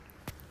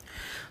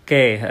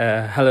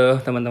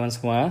Halo teman-teman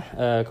semua.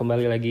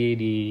 Kembali lagi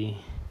di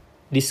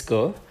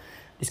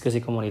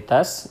diskusi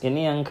komunitas.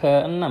 Ini yang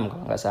ke-6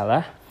 kalau nggak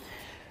salah.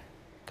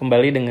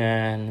 Kembali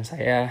dengan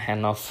saya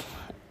Henof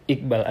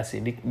Iqbal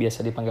Asidik,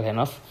 biasa dipanggil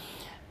Henof.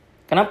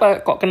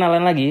 Kenapa kok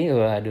kenalan lagi?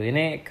 Waduh,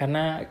 ini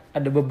karena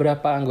ada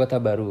beberapa anggota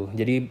baru.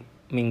 Jadi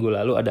minggu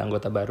lalu ada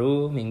anggota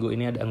baru, minggu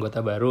ini ada anggota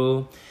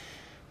baru.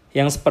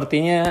 Yang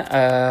sepertinya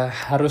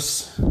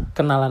harus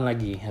kenalan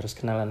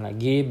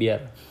lagi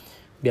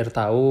biar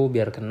tahu,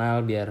 biar kenal,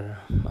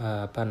 biar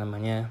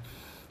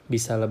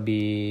bisa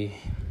lebih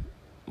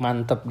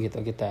mantep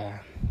gitu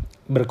kita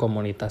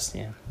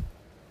berkomunitasnya.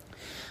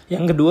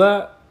 Yang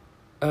kedua,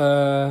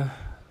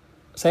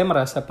 saya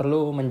merasa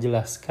perlu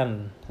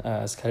menjelaskan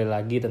sekali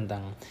lagi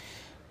tentang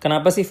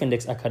kenapa sih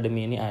Findex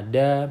Academy ini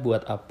ada,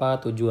 buat apa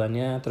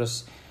tujuannya,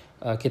 terus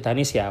kita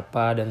ini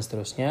siapa dan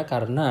seterusnya.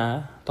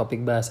 Karena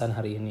topik bahasan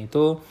hari ini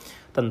itu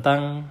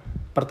tentang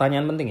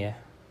pertanyaan penting ya.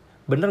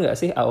 Bener gak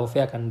sih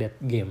AOV akan dead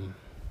game?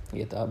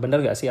 Gitu.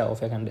 Bener gak sih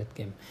AOV akan dead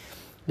game?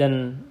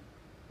 Dan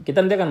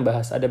kita nanti akan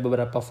bahas ada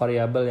beberapa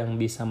variabel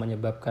yang bisa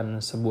menyebabkan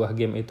sebuah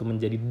game itu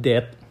menjadi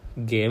dead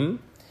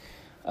game.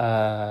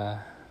 Nah,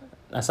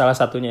 salah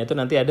satunya itu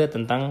nanti ada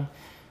tentang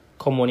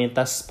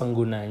komunitas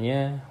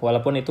penggunanya.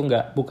 Walaupun itu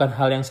bukan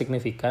hal yang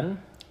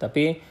signifikan,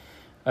 tapi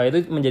itu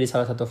menjadi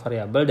salah satu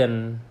variabel,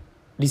 dan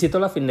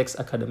disitulah Findex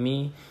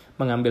Academy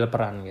mengambil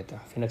peran gitu.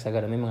 Findex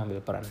Academy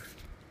mengambil peran.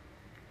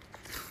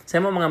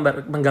 Saya mau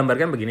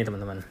menggambarkan begini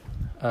teman-teman.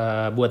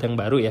 Buat yang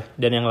baru ya,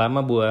 dan yang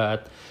lama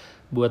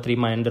buat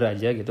reminder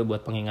aja gitu,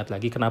 buat pengingat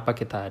lagi kenapa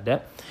kita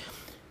ada.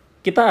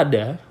 Kita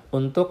ada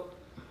untuk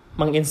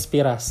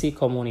menginspirasi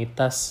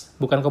komunitas,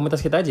 bukan komunitas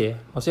kita aja ya,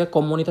 maksudnya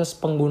komunitas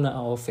pengguna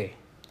AOV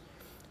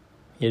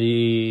jadi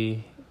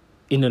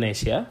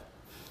Indonesia,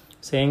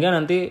 sehingga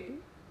nanti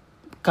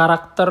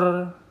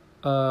karakter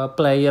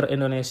player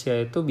Indonesia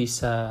itu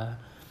bisa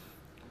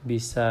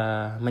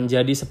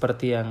menjadi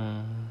seperti yang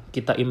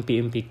kita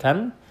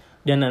impi-impikan.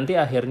 Dan nanti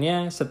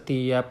akhirnya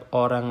setiap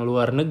orang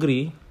luar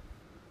negeri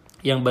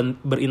yang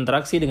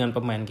berinteraksi dengan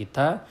pemain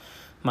kita,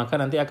 maka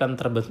nanti akan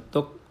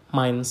terbentuk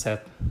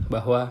mindset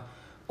bahwa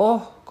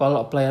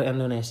kalau player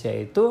Indonesia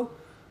itu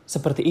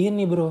seperti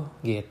ini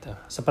bro, gitu.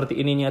 Seperti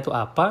ininya itu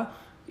apa,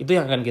 itu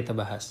yang akan kita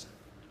bahas.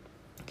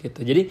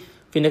 Gitu. Jadi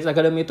Findex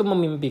Academy itu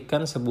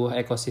memimpikan sebuah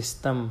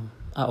ekosistem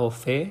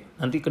AOV,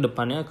 nanti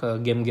kedepannya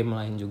ke game-game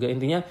lain juga.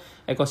 Intinya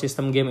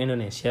ekosistem game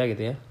Indonesia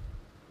gitu ya,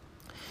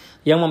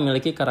 yang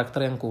memiliki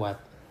karakter yang kuat.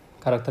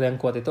 Karakter yang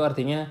kuat itu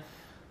artinya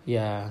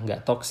ya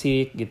nggak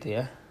toksik gitu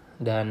ya,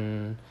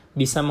 dan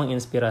bisa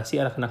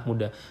menginspirasi anak-anak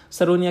muda.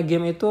 Serunya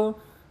game itu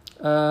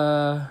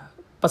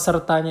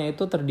pesertanya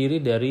itu terdiri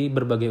dari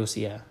berbagai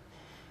usia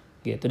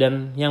gitu.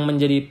 Dan yang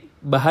menjadi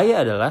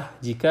bahaya adalah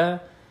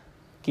jika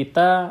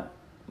kita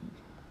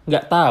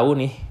nggak tahu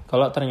nih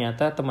kalau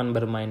ternyata teman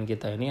bermain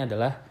kita ini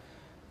adalah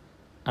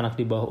anak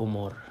di bawah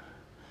umur.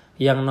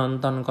 Yang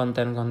nonton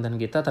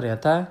konten-konten kita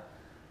ternyata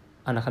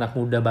anak-anak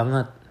muda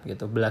banget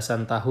gitu,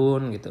 belasan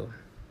tahun gitu,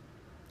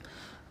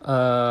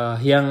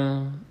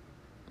 yang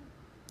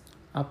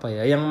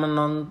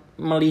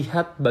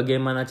melihat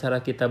bagaimana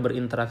cara kita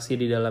berinteraksi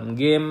di dalam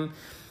game,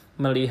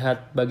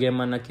 melihat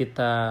bagaimana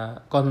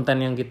konten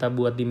yang kita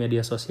buat di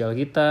media sosial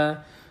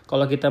kita.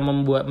 Kalau kita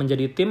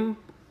menjadi tim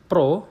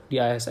pro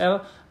di ASL,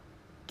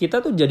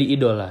 kita tuh jadi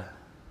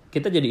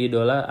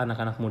idola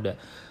anak-anak muda.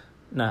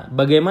 Nah,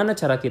 bagaimana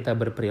cara kita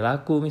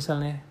berperilaku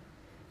misalnya,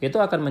 itu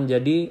akan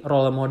menjadi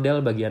role model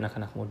bagi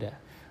anak-anak muda.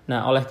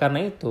 Nah, oleh karena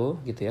itu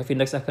gitu ya,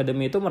 Findex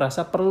Academy itu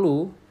merasa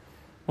perlu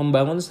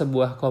membangun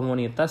sebuah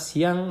komunitas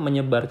yang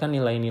menyebarkan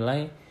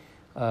nilai-nilai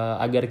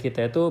agar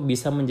kita itu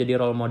bisa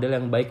menjadi role model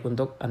yang baik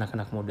untuk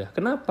anak-anak muda.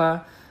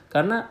 Kenapa?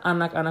 Karena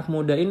anak-anak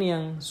muda ini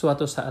yang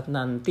suatu saat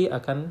nanti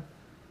akan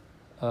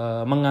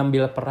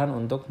mengambil peran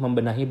untuk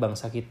membenahi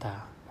bangsa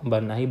kita,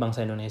 membenahi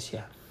bangsa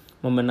Indonesia,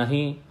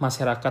 membenahi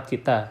masyarakat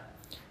kita.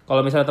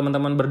 Kalau misalnya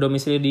teman-teman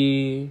berdomisili di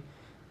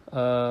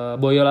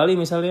Boyolali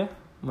misalnya,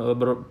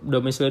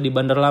 berdomisili di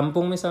Bandar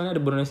Lampung misalnya,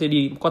 berdomisili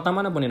di kota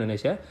manapun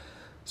Indonesia,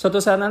 suatu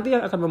saat nanti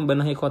yang akan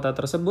membenahi kota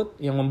tersebut,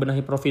 yang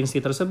membenahi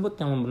provinsi tersebut,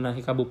 yang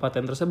membenahi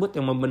kabupaten tersebut,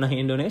 yang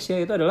membenahi Indonesia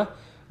itu adalah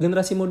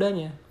generasi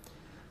mudanya.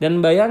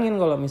 Dan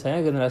bayangin kalau misalnya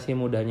generasi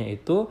mudanya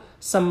itu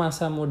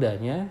semasa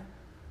mudanya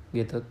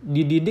gitu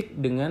dididik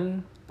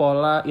dengan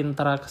pola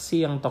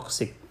interaksi yang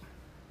toksik,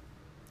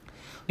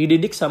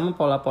 dididik sama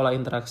pola-pola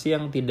interaksi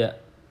yang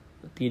tidak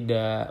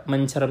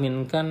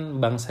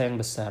mencerminkan bangsa yang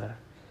besar.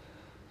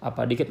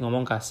 Apa dikit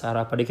ngomong kasar,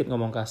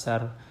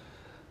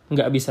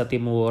 nggak bisa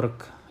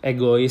teamwork,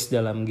 egois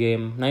dalam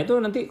game. Nah itu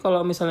nanti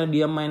kalau misalnya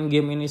dia main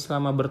game ini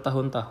selama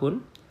bertahun-tahun,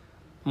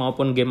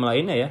 maupun game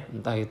lainnya ya,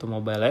 entah itu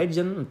Mobile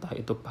Legends, entah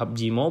itu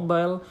PUBG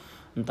Mobile,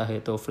 entah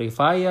itu Free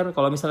Fire,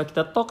 kalau misalnya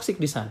kita toksik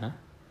di sana,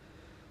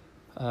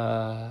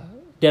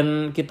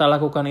 dan kita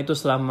lakukan itu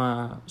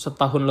selama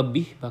setahun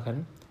lebih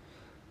bahkan,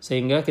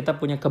 sehingga kita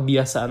punya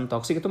kebiasaan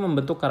toksik, itu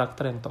membentuk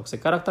karakter yang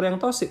toksik. Karakter yang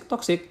toksik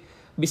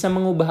bisa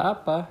mengubah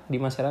apa di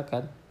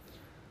masyarakat?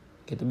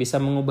 Gitu, bisa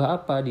mengubah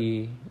apa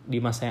di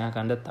masa yang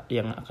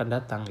akan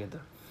datang gitu.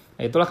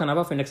 Nah, itulah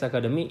kenapa Phoenix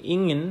Academy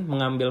ingin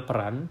mengambil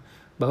peran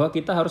bahwa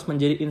kita harus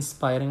menjadi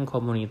inspiring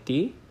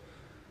community.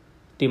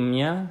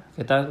 Timnya,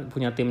 kita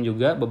punya tim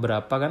juga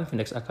beberapa kan,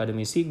 Phoenix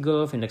Academy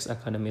Seagull, Phoenix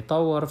Academy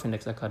Tower,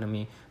 Phoenix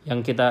Academy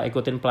yang kita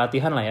ikutin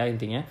pelatihan lah ya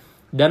intinya.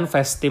 Dan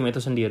Fast Team itu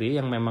sendiri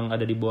yang memang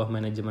ada di bawah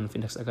manajemen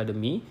Phoenix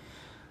Academy.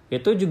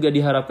 Itu juga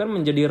diharapkan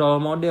menjadi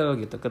role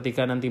model gitu.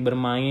 Ketika nanti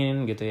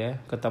bermain gitu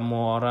ya, ketemu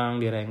orang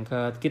di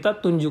ranked,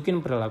 kita tunjukin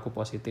perilaku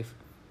positif.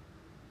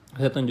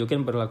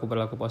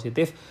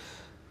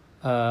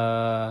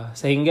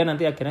 Sehingga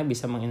nanti akhirnya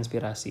bisa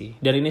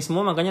menginspirasi. Dan ini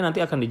semua makanya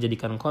nanti akan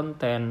dijadikan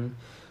konten.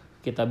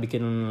 Kita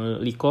bikin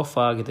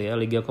Likova gitu ya,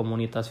 Liga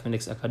Komunitas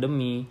Phoenix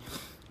Academy.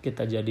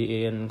 Kita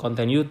jadiin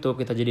konten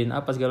YouTube, kita jadiin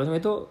apa segala macam,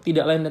 itu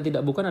tidak lain dan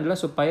tidak bukan adalah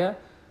supaya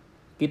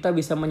kita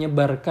bisa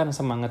menyebarkan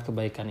semangat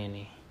kebaikan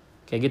ini.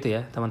 Kayak gitu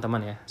ya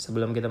teman-teman ya,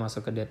 sebelum kita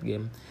masuk ke Dead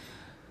Game.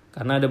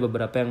 Karena ada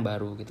beberapa yang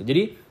baru gitu.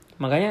 Jadi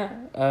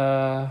makanya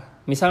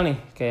misal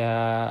nih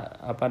kayak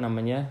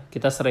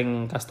kita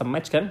sering custom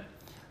match kan,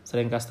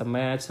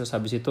 terus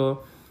habis itu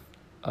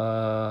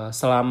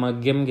selama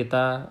game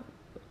kita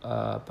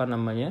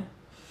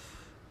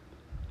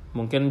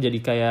mungkin jadi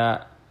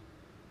kayak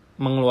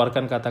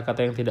mengeluarkan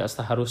kata-kata yang tidak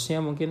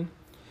seharusnya, mungkin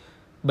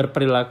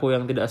berperilaku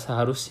yang tidak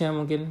seharusnya,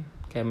 mungkin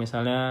kayak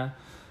misalnya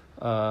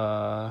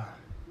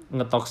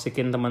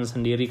ngetoksikin teman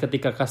sendiri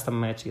ketika custom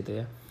match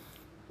gitu ya,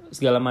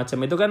 segala macam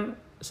itu kan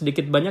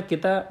sedikit banyak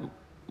kita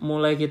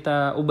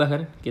ubah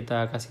kan,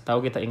 kita kasih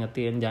tahu, kita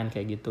ingetin jangan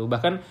kayak gitu.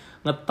 Bahkan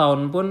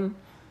nge-town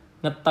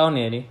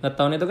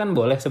itu kan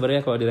boleh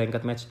sebenarnya kalau di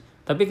ranked match,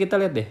 tapi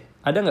kita lihat deh,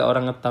 ada nggak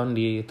orang nge-town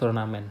di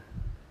turnamen?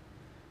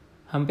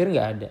 Hampir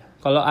nggak ada.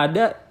 Kalau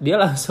ada, dia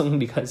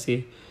langsung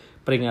dikasih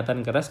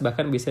peringatan keras,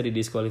 bahkan bisa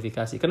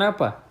didiskualifikasi.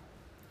 Kenapa?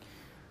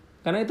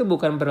 Karena itu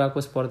bukan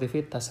perilaku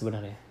sportivitas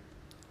sebenarnya.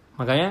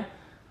 Makanya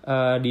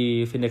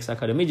di Phoenix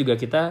Academy juga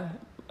kita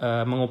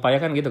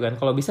mengupayakan gitu kan.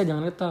 Kalau bisa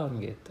jangan nge-town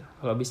gitu.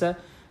 Kalau bisa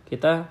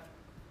kita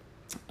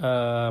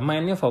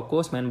mainnya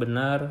fokus, main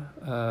benar,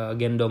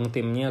 gendong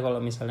timnya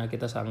kalau misalnya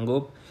kita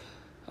sanggup.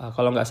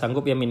 Kalau nggak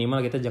sanggup ya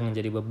minimal kita jangan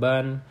jadi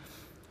beban,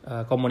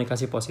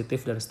 komunikasi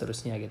positif dan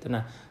seterusnya gitu.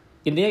 Nah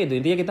intinya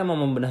kita mau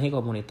membenahi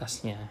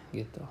komunitasnya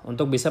gitu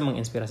untuk bisa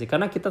menginspirasi,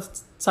 karena kita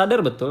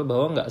sadar betul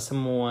bahwa nggak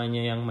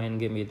semuanya yang main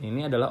game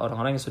ini adalah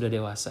orang-orang yang sudah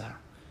dewasa.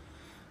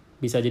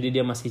 Bisa jadi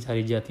dia masih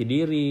cari jati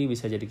diri,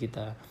 bisa jadi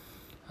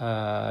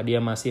dia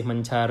masih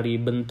mencari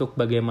bentuk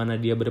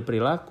bagaimana dia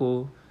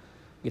berperilaku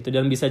gitu,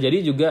 dan bisa jadi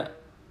juga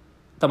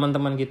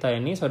teman-teman kita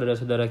ini,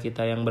 saudara-saudara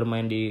kita yang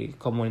bermain di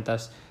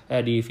komunitas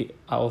di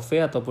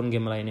AOV ataupun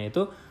game lainnya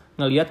itu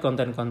ngelihat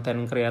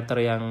konten-konten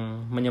kreator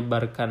yang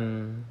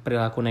menyebarkan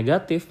perilaku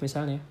negatif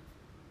misalnya.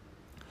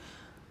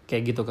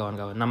 Kayak gitu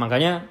kawan-kawan. Nah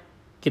makanya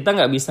kita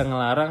nggak bisa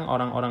ngelarang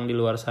orang-orang di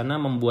luar sana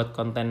membuat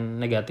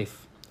konten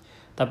negatif.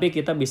 Tapi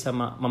kita bisa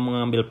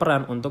mengambil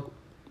peran untuk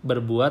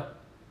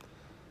berbuat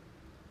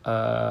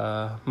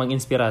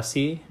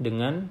menginspirasi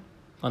dengan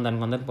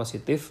konten-konten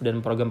positif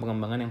dan program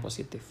pengembangan yang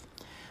positif.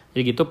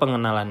 Jadi gitu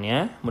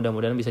pengenalannya,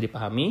 mudah-mudahan bisa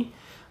dipahami.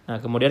 Nah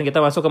kemudian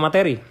kita masuk ke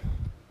materi.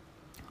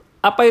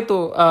 Apa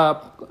itu?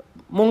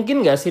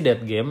 Mungkin nggak sih dead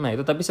game? Nah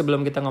itu, tapi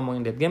sebelum kita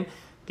ngomongin dead game,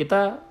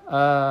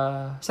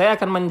 saya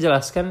akan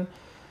menjelaskan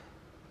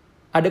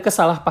ada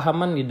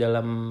kesalahpahaman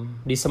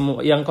di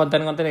semua yang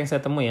konten-konten yang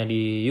saya temui ya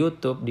di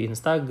YouTube, di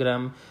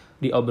Instagram,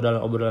 di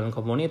obrolan-obrolan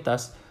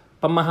komunitas.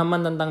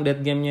 Pemahaman tentang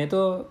dead game-nya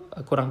itu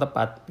kurang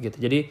tepat gitu.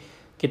 Jadi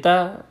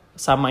kita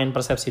samain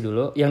persepsi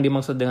dulu. Yang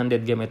dimaksud dengan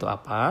dead game itu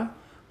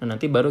apa? Nah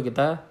nanti baru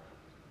kita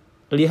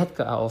lihat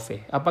ke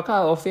AOV.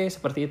 Apakah AOV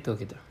seperti itu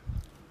gitu?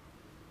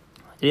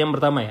 Jadi yang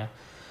pertama ya,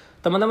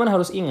 teman-teman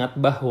harus ingat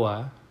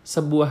bahwa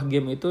sebuah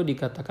game itu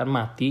dikatakan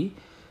mati,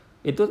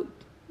 itu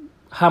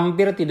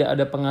hampir tidak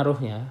ada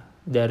pengaruhnya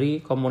dari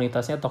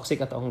komunitasnya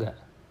toksik atau enggak.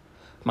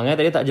 Makanya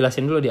tadi tak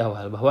jelasin dulu di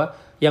awal, bahwa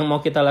yang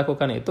mau kita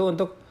lakukan itu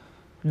untuk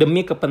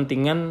demi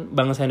kepentingan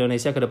bangsa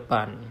Indonesia ke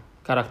depan.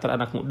 Karakter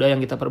anak muda yang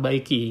kita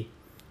perbaiki.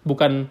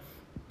 Bukan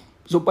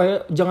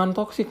supaya jangan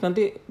toksik,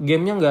 nanti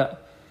gamenya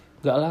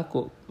nggak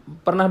laku.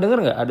 Pernah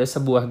dengar nggak ada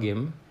sebuah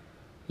game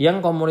yang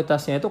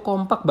komunitasnya itu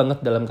kompak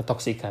banget dalam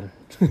ketoksikan?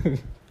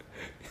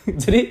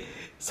 Jadi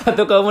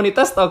satu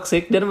komunitas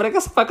toksik dan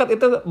mereka sepakat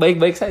itu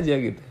baik-baik saja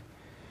gitu.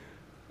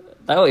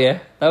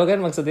 Tahu kan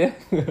maksudnya?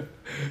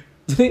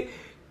 Jadi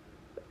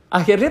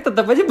akhirnya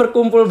tetap aja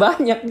berkumpul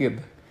banyak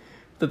gitu.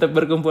 Tetap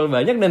berkumpul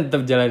banyak dan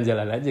tetap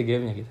jalan-jalan aja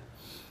gamenya gitu.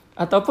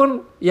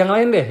 Ataupun yang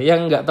lain deh,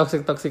 yang nggak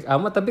toksik-toksik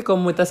amat tapi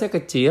komunitasnya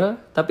kecil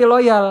tapi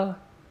loyal.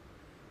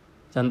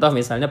 Contoh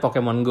misalnya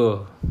Pokemon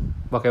Go.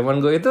 Pokemon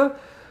Go itu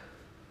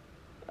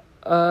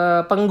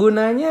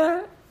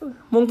penggunanya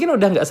mungkin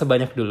udah nggak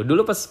sebanyak dulu.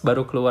 Dulu pas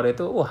baru keluar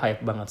itu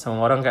hype banget,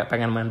 semua orang kayak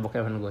pengen main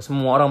Pokemon Go,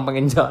 semua orang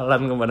pengen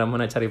jalan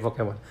kemana-mana cari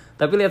Pokemon.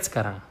 Tapi lihat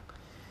sekarang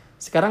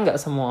nggak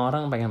semua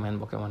orang pengen main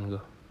Pokemon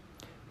Go.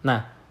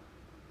 Nah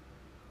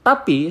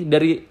tapi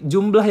dari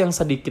jumlah yang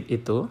sedikit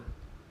itu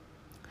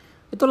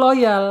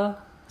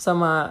loyal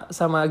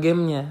sama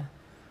gamenya.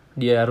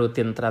 Dia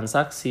rutin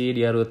transaksi,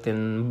 dia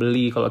rutin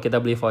beli. Kalau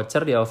kita beli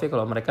voucher di AOV,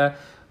 kalau mereka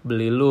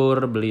beli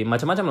lure, beli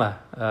macam-macam lah.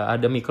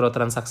 Ada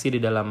mikrotransaksi di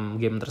dalam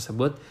game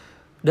tersebut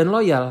dan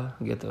loyal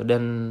gitu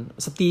dan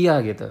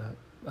setia gitu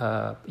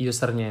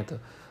usernya itu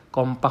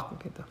kompak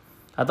gitu.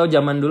 Atau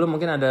zaman dulu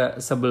mungkin ada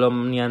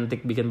sebelum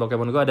Niantic bikin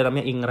Pokemon Go ada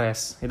namanya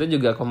Ingress. Itu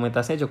juga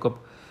komunitasnya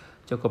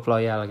cukup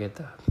loyal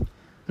gitu.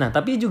 Nah,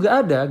 tapi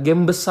juga ada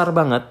game besar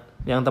banget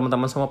yang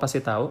teman-teman semua pasti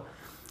tahu.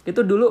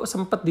 Itu dulu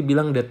sempat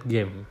dibilang dead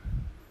game.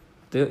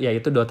 Itu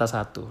yaitu Dota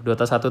 1.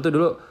 Dota 1 itu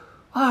dulu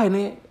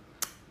ini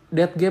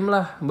dead game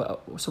lah.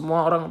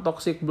 Semua orang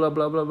toxic bla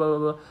bla bla bla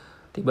bla.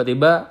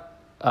 Tiba-tiba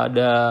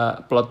ada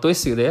plot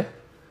twist gitu ya.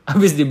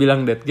 Habis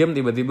dibilang dead game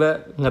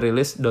tiba-tiba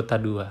ngerilis Dota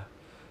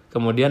 2.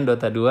 Kemudian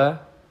Dota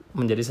 2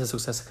 menjadi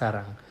sesukses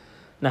sekarang.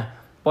 Nah,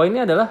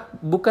 poinnya adalah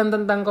bukan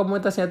tentang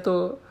komunitasnya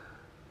tuh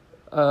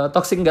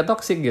toxic nggak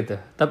toxic gitu.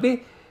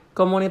 Tapi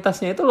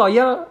komunitasnya itu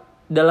loyal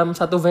dalam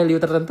satu value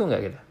tertentu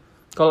nggak gitu.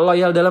 Kalau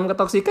loyal dalam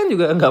ketoksikan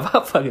juga nggak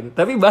apa-apa gitu.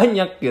 Tapi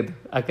banyak gitu.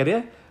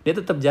 Akhirnya dia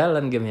tetap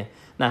jalan gamenya.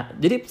 Nah,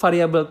 jadi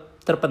variabel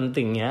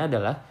terpentingnya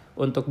adalah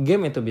untuk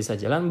game itu bisa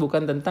jalan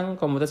bukan tentang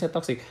komunitasnya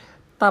toxic.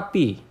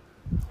 Tapi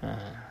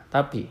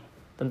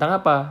tentang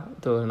apa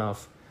tuh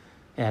Nov?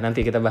 Ya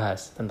nanti kita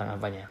bahas tentang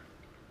apanya.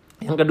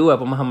 Yang kedua,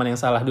 pemahaman yang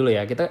salah dulu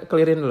ya. Kita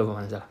clearin dulu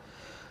pemahaman salah.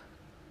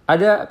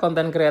 Ada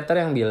content creator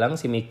yang bilang,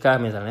 si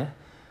Mika misalnya,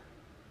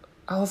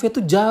 AoV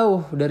itu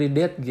jauh dari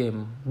dead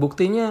game.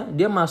 Buktinya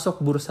dia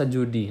masuk bursa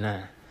judi.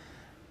 Nah,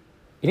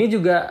 ini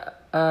juga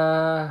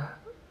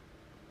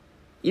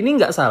ini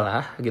nggak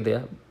salah gitu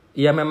ya.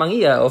 Ya memang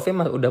iya,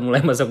 AoV udah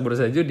mulai masuk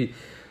bursa judi.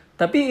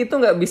 Tapi itu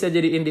nggak bisa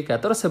jadi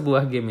indikator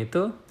sebuah game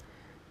itu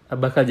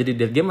bakal jadi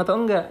dead game atau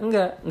enggak.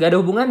 Nggak ada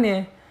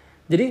hubungannya.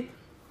 Jadi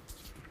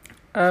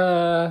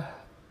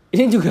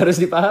ini juga harus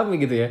dipahami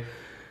gitu ya.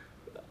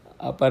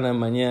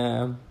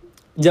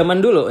 Zaman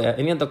dulu ya,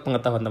 ini untuk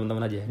pengetahuan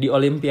teman-teman aja. Di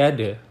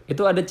Olimpiade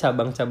itu ada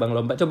cabang-cabang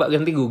lomba. Coba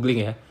ganti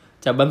googling ya.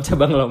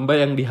 Cabang-cabang lomba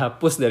yang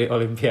dihapus dari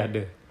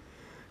Olimpiade.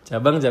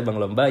 Cabang-cabang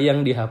lomba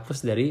yang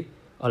dihapus dari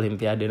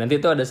Olimpiade. Nanti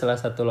itu ada salah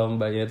satu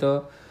lombanya itu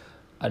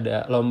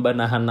ada lomba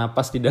nahan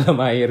napas di dalam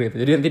air gitu.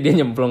 Jadi nanti dia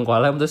nyemplung ke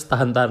kolam terus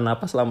tahan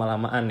napas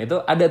lama-lamaan. Itu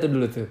ada tuh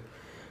dulu tuh.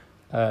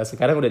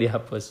 Sekarang udah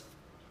dihapus.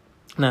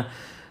 Nah,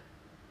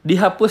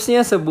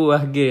 dihapusnya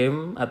sebuah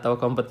game atau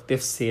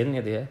competitive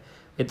scene gitu ya,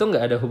 itu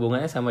nggak ada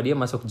hubungannya sama dia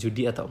masuk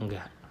judi atau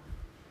enggak.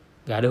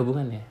 Nggak ada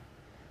hubungannya.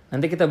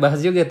 Nanti kita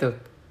bahas juga tuh,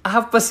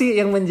 apa sih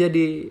yang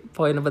menjadi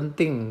poin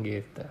penting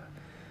gitu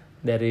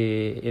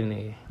dari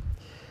ini.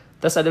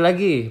 Terus ada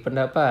lagi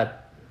pendapat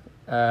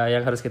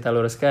yang harus kita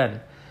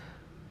luruskan.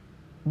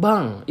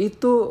 Bang,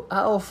 itu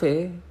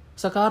AoV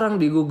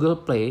sekarang di Google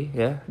Play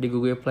ya, di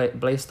Google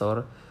Play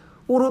Store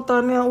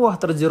urutannya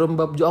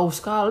terjerembab jauh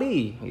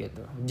sekali gitu.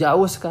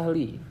 Jauh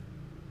sekali.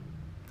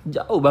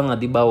 Jauh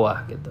banget di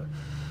bawah gitu.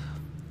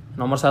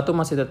 Nomor 1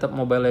 masih tetap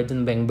Mobile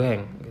Legends Bang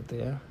Bang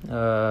gitu ya.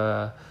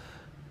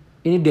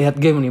 Ini dead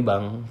game nih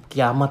Bang.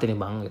 Kiamat ini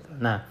Bang gitu.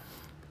 Nah,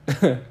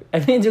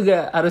 ini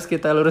juga harus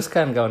kita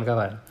luruskan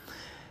kawan-kawan.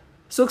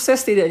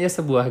 Sukses tidaknya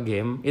sebuah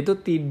game itu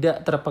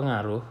tidak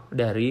terpengaruh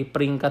dari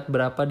peringkat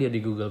berapa dia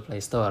di Google Play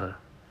Store.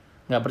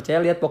 Nggak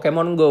percaya lihat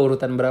Pokemon Go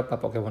urutan berapa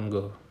Pokemon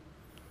Go.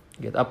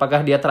 Gitu.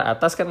 Apakah dia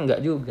teratas kan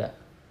enggak juga.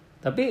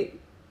 Tapi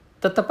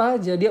tetap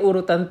aja dia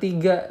urutan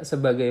 3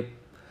 sebagai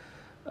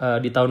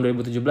di tahun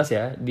 2017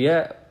 ya.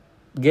 Dia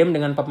game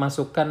dengan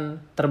pemasukan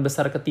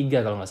terbesar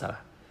ketiga kalau nggak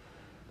salah.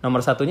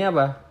 Nomor 1-nya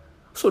apa?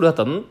 Sudah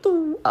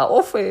tentu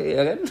AoV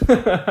ya kan.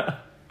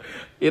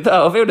 Itu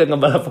AoV udah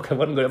ngebalap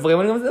Pokemon Go.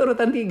 Pokemon Go itu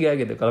urutan 3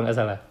 gitu kalau nggak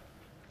salah.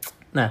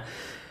 Nah,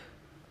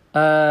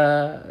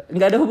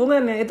 nggak ada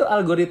hubungannya. Itu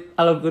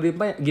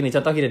algoritma gini,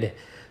 contoh gini deh.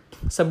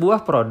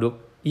 Sebuah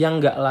produk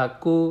yang nggak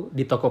laku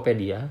di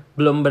Tokopedia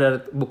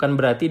bukan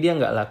berarti dia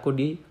nggak laku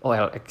di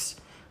OLX,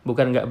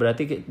 bukan nggak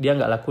berarti dia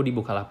nggak laku di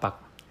Bukalapak.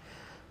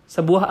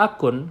 Sebuah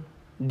akun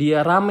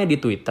dia rame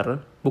di Twitter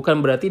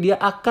bukan berarti dia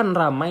akan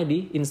ramai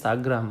di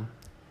Instagram.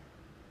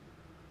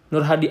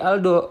 Nur Hadi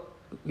Aldo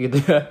gitu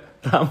ya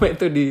rame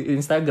itu di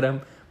Instagram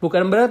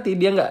bukan berarti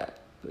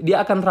dia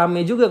akan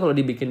rame juga kalau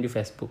dibikin di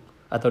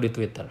Facebook atau di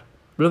Twitter.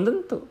 Belum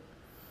tentu.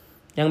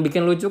 Yang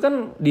bikin lucu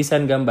kan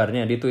desain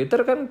gambarnya. Di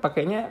Twitter kan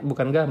pakainya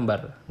bukan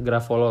gambar,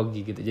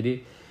 grafologi gitu.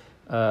 Jadi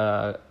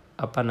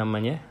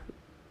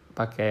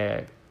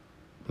pakai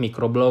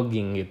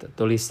microblogging gitu,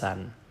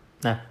 tulisan.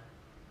 Nah,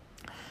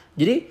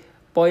 jadi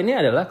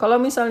poinnya adalah kalau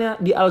misalnya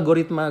di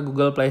algoritma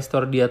Google Play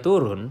Store dia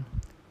turun,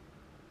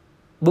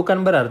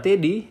 bukan berarti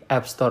di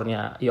App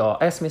Store-nya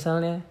iOS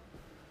misalnya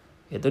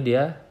itu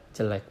dia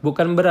jelek.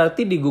 Bukan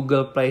berarti di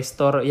Google Play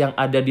Store yang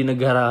ada di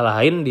negara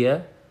lain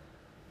dia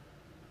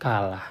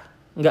kalah.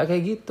 Nggak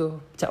kayak gitu.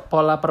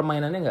 Pola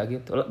permainannya nggak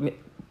gitu.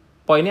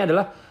 Poinnya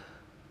adalah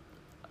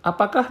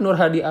apakah Nur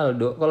Hadi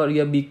Aldo kalau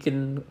dia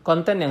bikin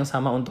konten yang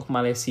sama untuk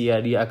Malaysia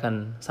dia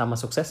akan sama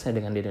suksesnya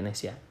dengan di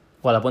Indonesia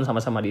walaupun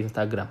sama-sama di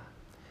Instagram.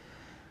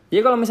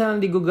 Jadi kalau misalnya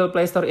di Google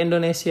Play Store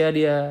Indonesia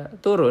dia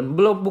turun,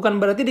 bukan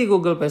berarti di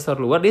Google Play Store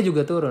luar dia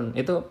juga turun.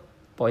 Itu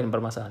poin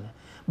permasalahannya.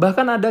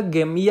 Bahkan ada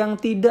game yang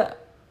tidak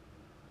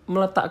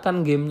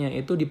meletakkan gamenya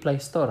itu di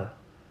Play Store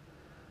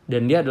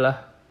dan dia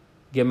adalah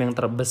game yang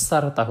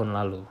terbesar tahun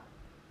lalu,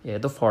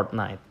 yaitu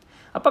Fortnite.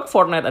 Apakah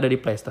Fortnite ada di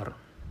Play Store?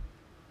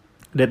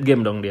 Dead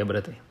game dong dia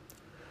berarti?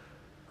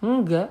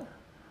 Enggak.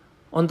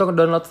 Untuk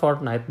download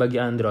Fortnite bagi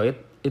Android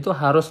itu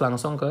harus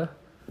langsung ke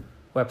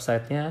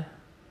websitenya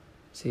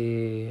si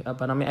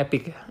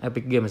Epic ya,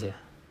 Epic Games ya,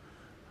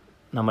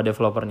 nama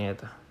developernya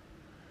itu.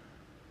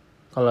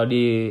 Kalau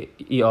di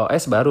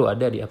iOS baru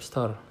ada di App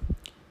Store.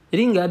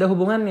 Jadi nggak ada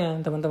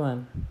hubungannya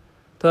teman-teman.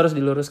 Itu harus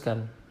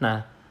diluruskan.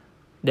 Nah,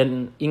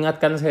 dan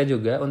ingatkan saya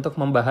juga untuk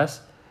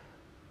membahas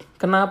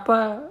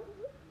kenapa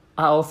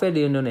AoV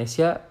di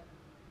Indonesia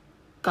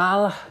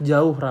kalah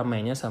jauh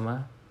ramainya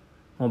sama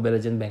Mobile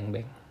Legends Bang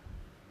Bang.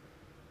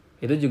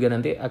 Itu juga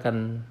nanti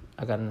akan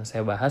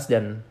saya bahas,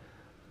 dan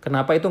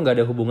kenapa itu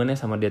nggak ada hubungannya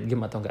sama dead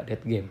game atau nggak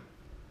dead game.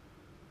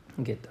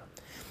 Gitu.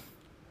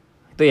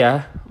 Itu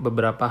ya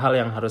beberapa hal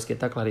yang harus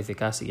kita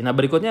klarifikasi. Nah,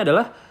 berikutnya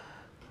adalah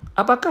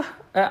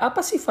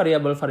apa sih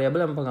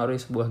variabel-variabel yang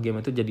mempengaruhi sebuah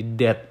game itu jadi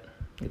dead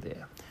gitu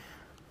ya.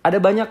 Ada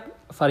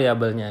banyak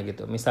variabelnya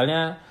gitu.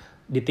 Misalnya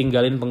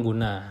ditinggalin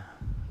pengguna.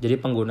 Jadi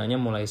penggunanya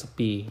mulai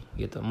sepi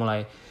gitu.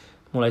 Mulai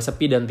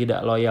sepi dan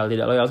tidak loyal.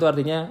 Tidak loyal itu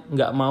artinya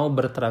nggak mau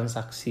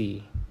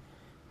bertransaksi.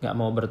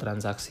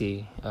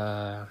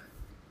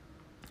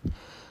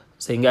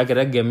 Sehingga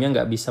akhirnya gamenya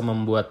nggak bisa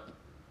membuat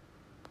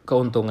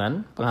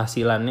keuntungan,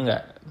 penghasilannya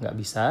nggak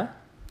bisa.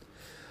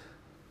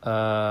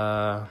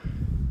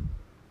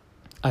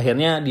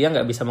 Akhirnya dia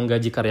nggak bisa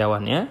menggaji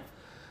karyawannya,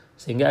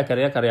 sehingga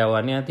akhirnya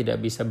karyawannya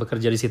tidak bisa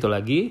bekerja di situ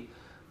lagi.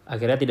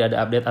 Akhirnya tidak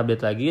ada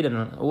update lagi,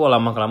 dan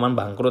lama-kelamaan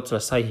bangkrut,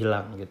 selesai,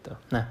 hilang gitu.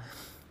 Nah,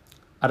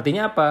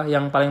 artinya apa?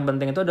 Yang paling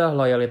penting itu adalah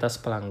loyalitas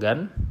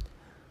pelanggan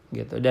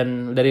gitu.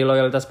 Dan dari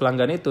loyalitas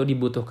pelanggan itu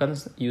dibutuhkan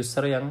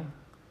user yang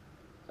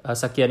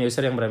sekian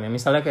user yang premium.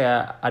 Misalnya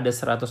kayak ada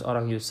 100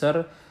 orang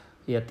user,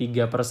 ya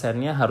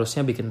 3%-nya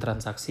harusnya bikin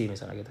transaksi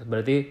misalnya gitu.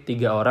 Berarti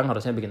 3 orang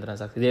harusnya bikin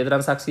transaksi. Jadi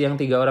transaksi yang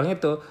 3 orang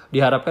itu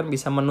diharapkan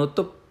bisa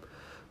menutup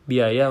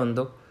biaya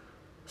untuk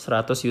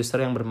 100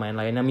 user yang bermain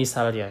lainnya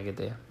misalnya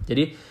gitu ya.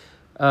 Jadi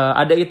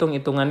ada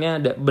hitung-hitungannya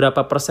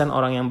berapa persen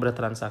orang yang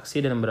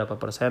bertransaksi dan berapa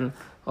persen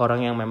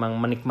orang yang memang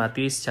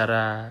menikmati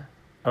secara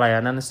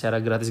layanan secara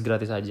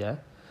gratis-gratis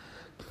saja.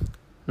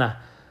 Nah,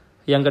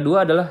 yang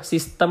kedua adalah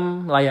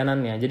sistem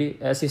layanannya. Jadi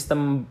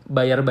sistem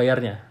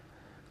bayar-bayarnya.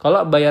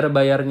 Kalau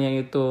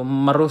bayar-bayarnya itu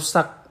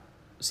merusak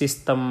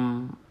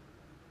sistem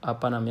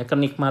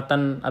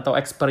kenikmatan atau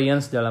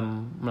experience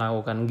dalam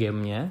melakukan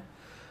gamenya,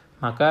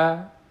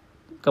 maka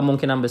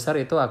kemungkinan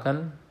besar itu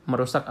akan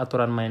merusak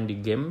aturan main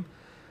di game,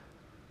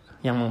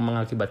 yang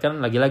mengakibatkan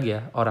lagi-lagi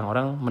ya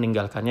orang-orang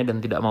meninggalkannya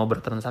dan tidak mau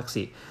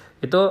bertransaksi.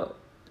 Itu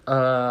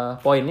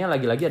poinnya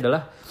lagi-lagi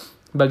adalah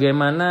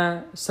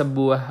bagaimana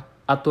sebuah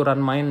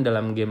aturan main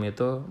dalam game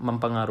itu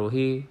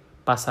mempengaruhi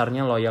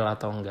pasarnya loyal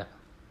atau enggak.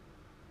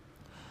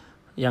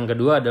 Yang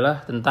kedua adalah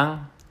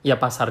tentang ya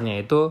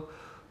pasarnya itu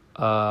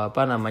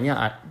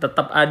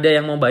tetap ada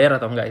yang mau bayar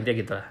atau enggak, intinya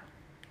gitulah.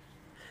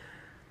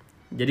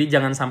 Jadi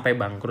jangan sampai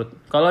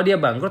bangkrut. Kalau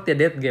dia bangkrut ya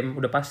dead game,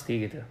 udah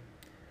pasti gitu.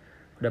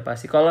 Udah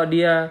pasti. Kalau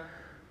dia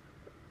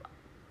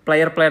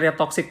player-playernya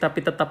toxic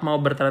tapi tetap mau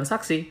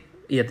bertransaksi,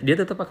 ya dia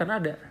tetap akan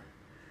ada.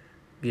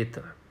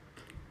 Gitu.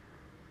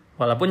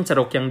 Walaupun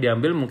ceruk yang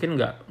diambil mungkin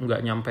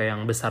nggak nyampe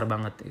yang besar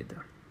banget gitu.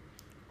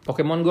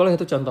 Pokemon Go lah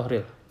itu contoh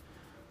real.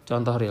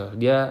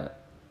 Dia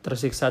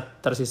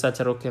tersisa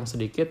ceruk yang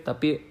sedikit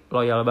tapi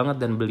loyal banget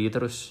dan beli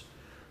terus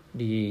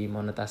di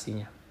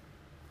monetasinya.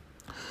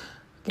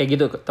 Kayak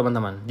gitu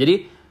teman-teman.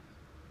 Jadi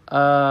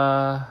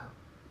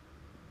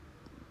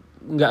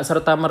nggak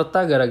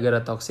serta-merta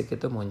gara-gara toxic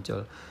itu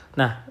muncul.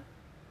 Nah,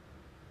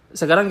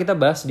 sekarang kita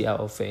bahas di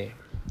AoV.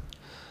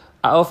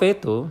 AoV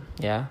itu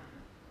ya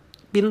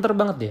pinter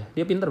banget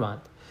dia pinter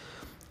banget.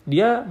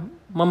 Dia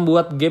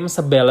membuat game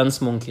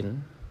sebalance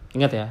mungkin.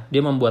 Ingat ya,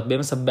 dia membuat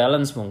game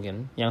sebalance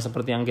mungkin, yang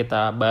seperti yang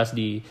kita bahas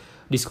di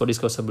disco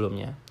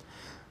sebelumnya.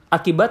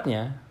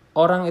 Akibatnya,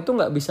 orang itu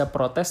nggak bisa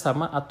protes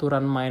sama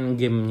aturan main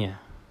gamenya.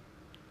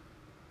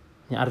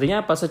 Ya,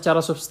 artinya apa?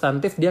 Secara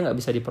substantif dia nggak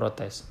bisa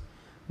diprotes.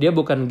 Dia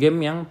bukan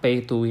game yang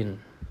pay to win.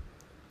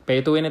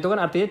 Pay to win itu kan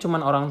artinya cuma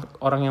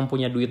orang yang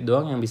punya duit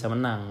doang yang bisa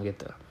menang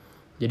gitu.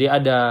 Jadi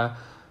ada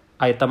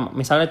item,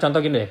 misalnya contoh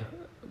gini deh.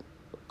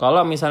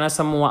 Kalau misalnya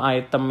semua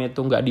item itu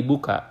nggak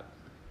dibuka,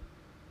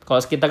 kalau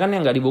kita kan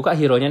yang nggak dibuka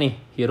hero-nya nih,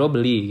 hero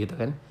beli gitu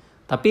kan.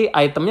 Tapi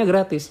itemnya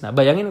gratis. Nah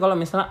bayangin kalau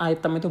misalnya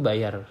item itu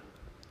bayar.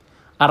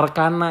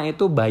 Arcana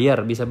itu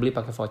bayar, bisa beli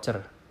pakai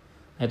voucher.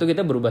 Nah itu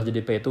kita berubah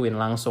jadi pay to win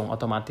langsung,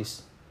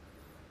 otomatis.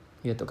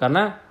 Gitu.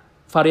 Karena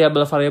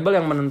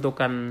variabel-variabel yang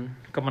menentukan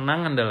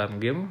kemenangan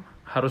dalam game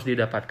harus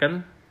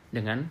didapatkan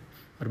dengan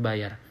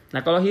berbayar.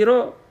 Nah kalau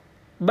hero,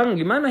 bang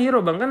gimana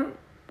hero bang, kan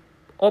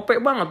OP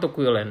banget tuh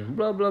Quillen,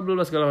 bla bla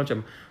bla segala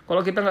macam.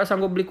 Kalau kita nggak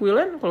sanggup beli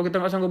Quillen, kalau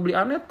kita nggak sanggup beli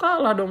Anet,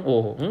 kalah dong.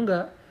 Oh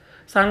enggak,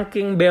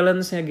 saking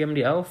balance-nya game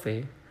di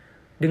AoV,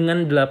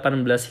 dengan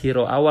 18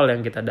 hero awal yang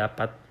kita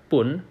dapat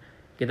pun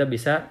kita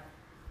bisa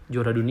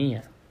juara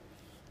dunia.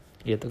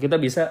 Gitu, kita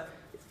bisa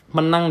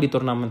menang di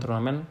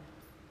turnamen-turnamen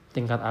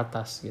tingkat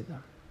atas gitu.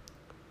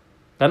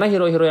 Karena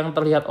hero-hero yang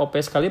terlihat OP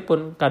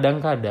sekalipun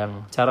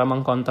kadang-kadang cara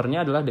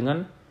mengcounternya adalah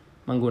dengan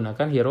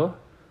menggunakan hero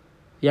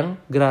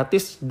yang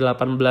gratis,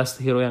 18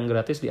 hero yang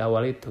gratis di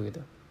awal itu gitu.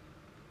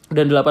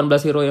 Dan 18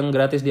 hero yang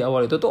gratis di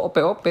awal itu tuh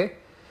OP-OP.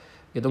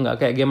 Gitu, nggak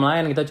kayak game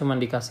lain kita cuma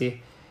dikasih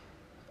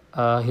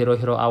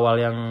hero-hero awal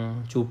yang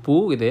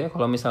cupu gitu ya.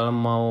 Kalau misalnya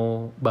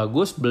mau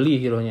bagus, beli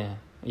hero-nya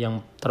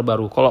yang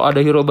terbaru. Kalau ada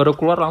hero baru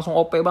keluar langsung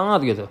OP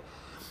banget gitu.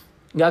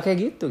 Nggak kayak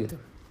gitu gitu.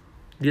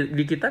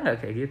 Di kita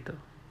nggak kayak gitu.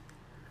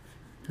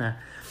 Nah,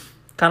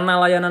 karena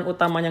layanan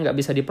utamanya nggak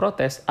bisa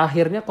diprotes,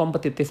 akhirnya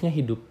kompetitifnya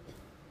hidup.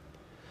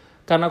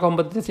 Karena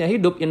kompetitifnya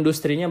hidup,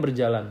 industrinya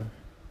berjalan.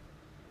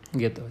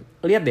 Gitu.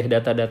 Lihat deh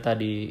data-data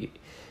di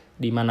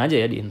mana aja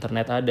ya, di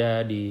internet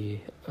ada, di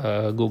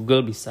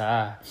Google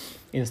bisa,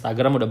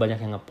 Instagram udah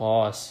banyak yang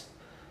ngepost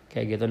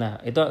kayak gitu.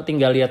 Nah, itu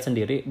tinggal lihat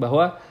sendiri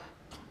bahwa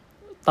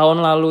tahun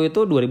lalu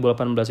itu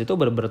 2018 itu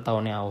bener-bener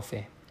tahunnya AOV.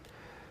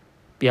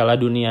 Piala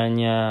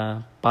dunianya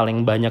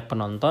paling banyak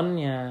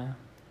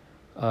penontonnya.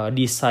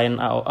 Desain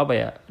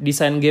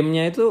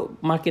gamenya itu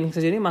makin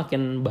kesini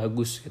makin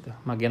bagus gitu,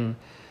 makin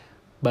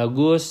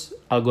bagus,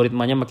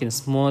 algoritmanya makin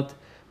smooth,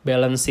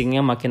 balancingnya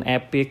makin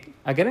epic,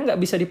 akhirnya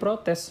nggak bisa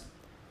diprotes.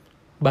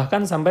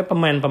 Bahkan sampai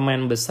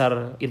pemain-pemain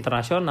besar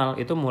internasional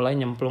itu mulai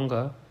nyemplung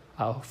ke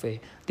AOV.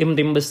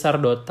 Tim-tim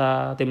besar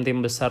Dota, tim-tim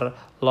besar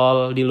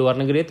LoL di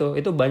luar negeri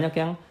itu banyak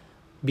yang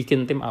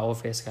bikin tim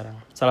AOV sekarang.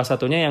 Salah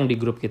satunya yang di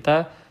grup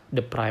kita,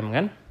 The Prime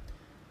kan.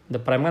 The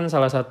Prime kan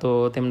salah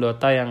satu tim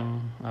Dota yang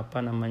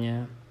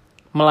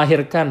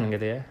melahirkan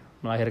gitu ya.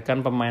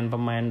 Melahirkan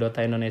pemain-pemain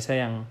Dota Indonesia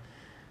yang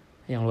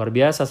luar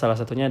biasa. Salah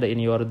satunya ada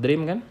In Your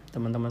Dream kan.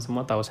 Teman-teman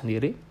semua tahu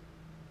sendiri.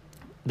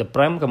 The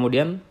Prime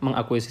kemudian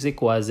mengakuisisi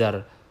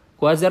Quasar.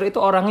 Quasar itu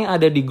orangnya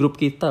ada di grup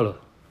kita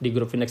loh. Di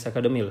grup Phoenix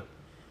Academy loh.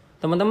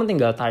 Teman-teman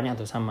tinggal tanya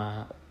tuh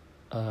sama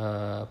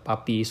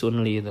Papi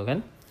Sunli itu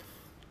kan.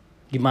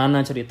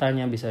 Gimana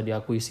ceritanya bisa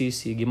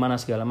diakuisisi, gimana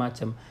segala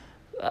macam.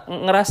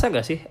 Ngerasa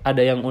gak sih ada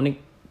yang unik?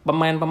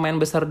 Pemain-pemain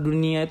besar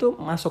dunia itu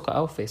masuk ke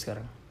AOV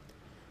sekarang.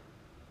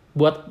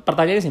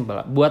 Pertanyaannya simpel.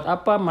 Buat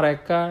apa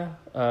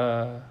mereka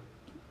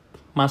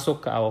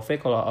masuk ke AOV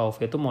kalau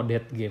AOV itu mau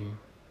dead game?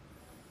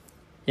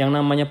 Yang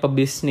namanya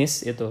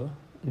pebisnis itu,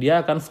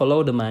 dia akan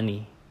follow the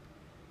money.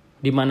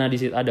 Di mana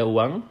di situ ada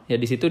uang, ya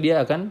di situ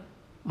dia akan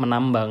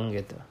menambang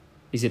gitu.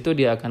 Di situ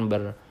dia akan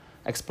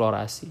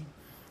bereksplorasi.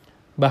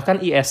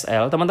 Bahkan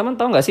ISL, teman-teman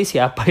tahu nggak sih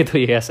siapa itu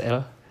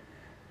ISL?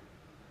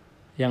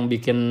 Yang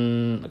bikin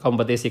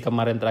kompetisi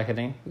kemarin terakhir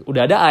ini.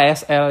 Udah ada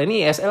ASL,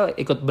 ini ISL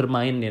ikut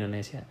bermain di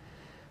Indonesia.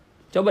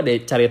 Coba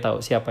deh cari tahu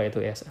siapa itu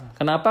ISL.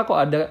 Kenapa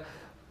kok ada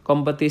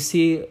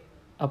kompetisi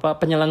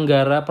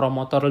penyelenggara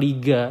promotor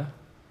liga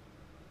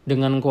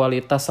dengan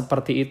kualitas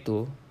seperti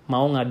itu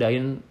mau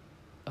ngadain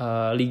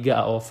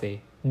Liga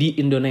AOV di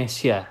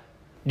Indonesia,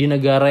 di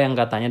negara yang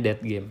katanya dead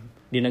game,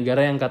 di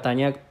negara yang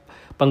katanya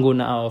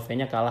pengguna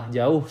AOV-nya kalah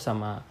jauh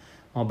sama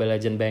Mobile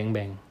Legends Bang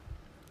Bang.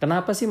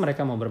 Kenapa sih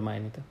mereka mau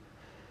bermain itu?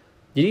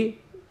 Jadi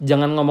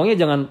ngomongnya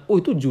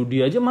itu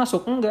judi aja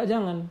masuk, enggak,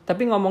 jangan.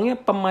 Tapi ngomongnya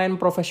pemain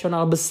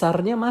profesional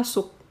besarnya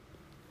masuk.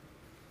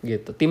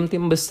 Gitu.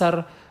 Tim-tim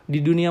besar di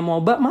dunia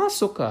MOBA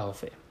masuk ke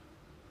AOV.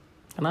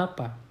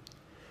 Kenapa?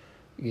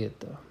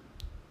 Gitu.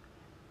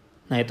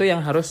 Nah, itu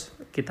yang harus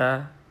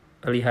kita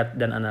lihat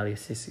dan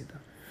analisis gitu.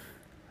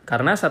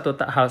 Karena satu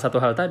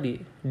hal tadi,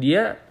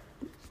 dia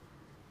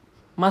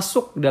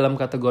masuk dalam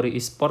kategori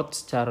e-sport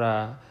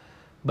secara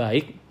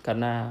baik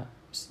karena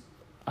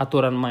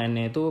aturan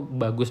mainnya itu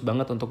bagus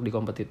banget untuk di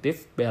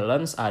kompetitif,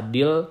 balance,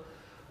 adil,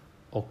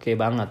 oke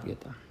banget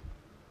gitu.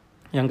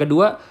 Yang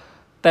kedua,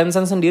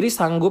 Tencent sendiri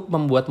sanggup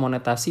membuat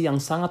monetasi yang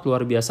sangat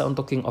luar biasa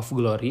untuk King of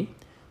Glory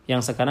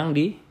yang sekarang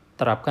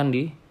diterapkan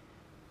di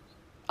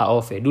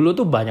AOV. Dulu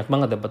tuh banyak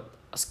banget dapat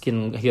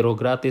skin hero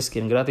gratis,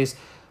 skin gratis.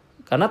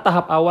 Karena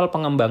tahap awal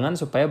pengembangan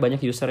supaya banyak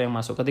user yang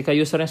masuk. Ketika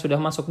usernya sudah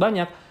masuk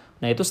banyak,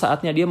 nah itu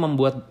saatnya dia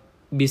membuat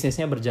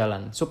bisnisnya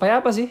berjalan. Supaya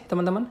apa sih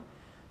teman-teman?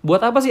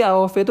 Buat apa sih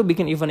AOV itu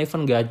bikin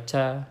event-event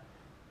gacha?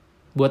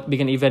 Buat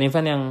bikin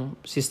event-event yang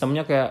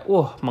sistemnya kayak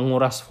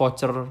menguras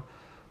voucher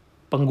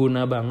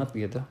pengguna banget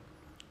gitu.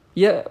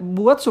 Ya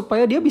buat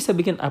supaya dia bisa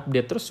bikin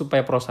update terus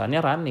supaya perusahaannya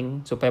running,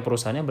 supaya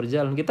perusahaannya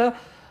berjalan. Kita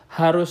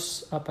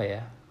harus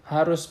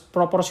harus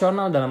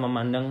proporsional dalam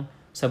memandang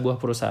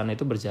sebuah perusahaan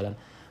itu berjalan.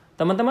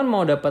 Teman-teman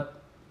mau dapat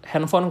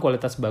handphone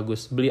kualitas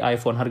bagus, beli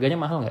iPhone, harganya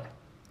mahal nggak?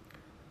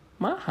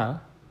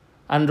 Mahal.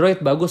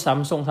 Android bagus,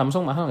 Samsung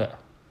mahal nggak?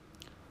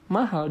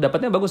 Mahal.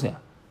 Dapatnya bagus nggak?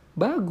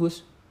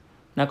 Bagus.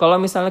 Nah kalau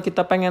misalnya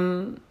kita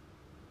pengen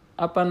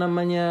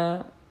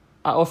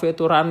AOV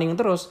itu running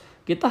terus,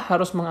 kita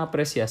harus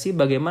mengapresiasi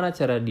bagaimana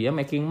cara dia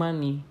making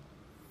money.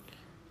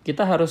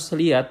 Kita harus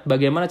lihat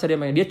bagaimana cara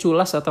dia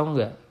culas atau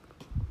enggak.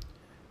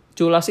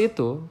 Culas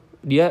itu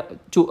dia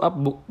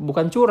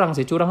bukan curang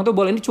sih. Curang itu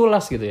boleh, ini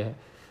culas gitu ya.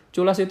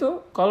 Culas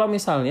itu kalau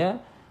misalnya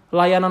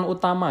layanan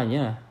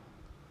utamanya,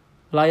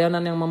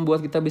 layanan yang membuat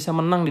kita bisa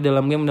menang di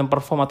dalam game dan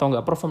perform atau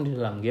enggak perform di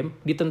dalam game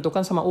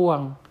ditentukan sama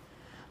uang.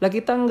 Lah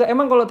kita enggak,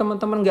 emang kalau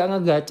teman-teman enggak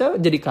ngegacha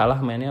jadi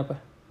kalah mainnya apa?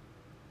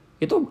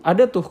 Itu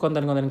ada tuh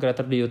konten-konten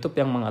creator di YouTube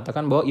yang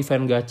mengatakan bahwa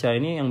event gacha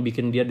ini yang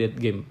bikin dia dead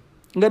game.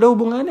 Nggak ada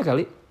hubungannya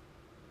kali.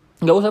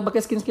 Nggak usah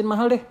pakai skin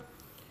mahal deh.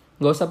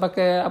 Nggak usah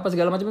pakai apa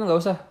segala macam, nggak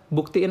usah.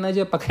 Buktiin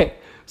aja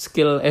pakai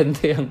skill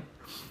ente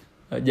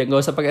yang nggak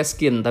usah pakai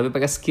skin tapi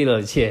pakai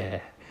skill aja.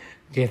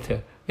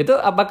 Gitu. Itu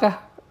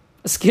apakah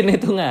skin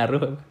itu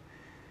ngaruh?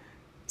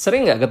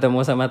 Sering nggak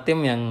ketemu sama tim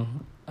yang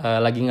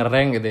lagi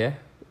ngerank gitu ya?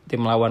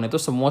 Tim lawan itu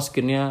semua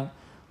skinnya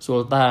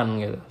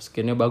sultan gitu,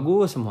 skinnya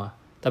bagus semua.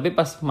 Tapi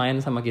pas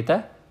main sama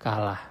kita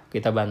kalah,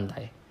 kita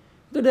bantai.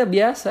 Itu udah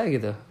biasa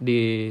gitu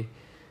di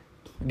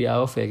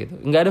AoV gitu.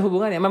 Nggak ada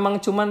hubungannya. Memang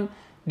cuman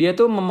dia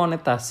tuh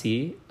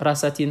memonetasi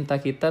rasa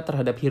cinta kita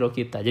terhadap hero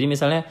kita. Jadi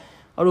misalnya,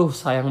 aduh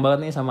sayang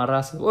banget nih sama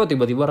Ras. Oh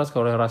tiba-tiba Ras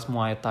kalau Ras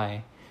Muay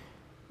Thai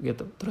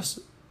gitu.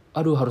 Terus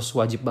aduh harus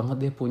wajib banget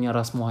deh punya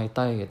Ras Muay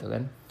Thai gitu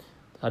kan.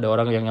 Ada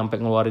orang yang nyampe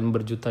ngeluarin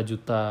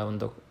berjuta-juta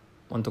untuk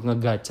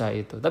ngegacha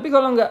itu. Tapi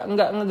kalau nggak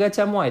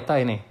ngegacha Muay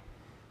Thai nih,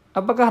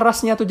 apakah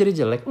rasnya tuh jadi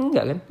jelek?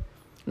 Enggak kan?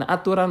 Nah,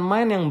 aturan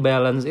main yang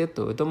balance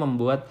itu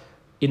membuat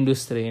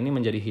industri ini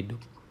menjadi hidup.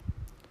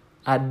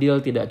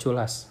 Adil tidak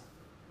culas.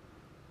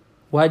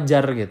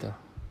 Wajar gitu.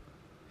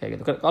 Kayak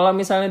gitu. Kalau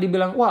misalnya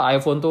dibilang, wah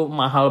iPhone tuh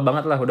mahal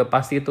banget lah, udah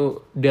pasti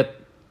itu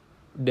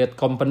dead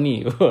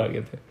company, wah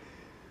gitu.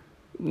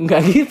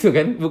 Enggak gitu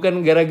kan?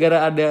 Bukan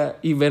gara-gara ada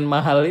event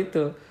mahal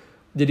itu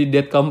jadi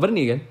dead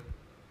company kan?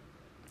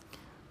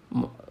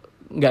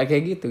 Enggak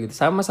kayak gitu.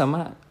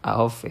 Sama-sama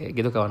AoV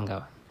gitu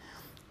kawan-kawan.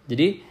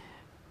 Jadi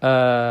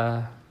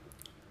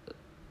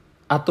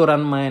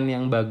aturan main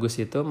yang bagus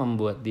itu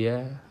membuat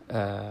dia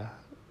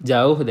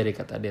jauh dari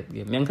kata dead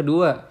game. Yang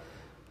kedua,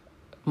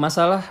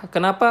 masalah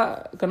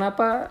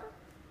kenapa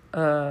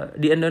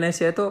di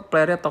Indonesia itu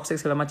playernya toxic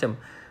segala macam.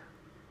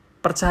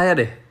 Percaya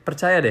deh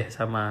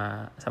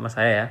sama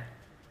saya ya.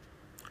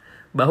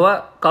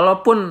 Bahwa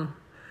kalaupun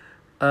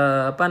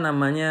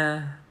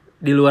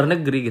di luar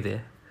negeri gitu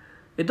ya,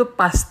 itu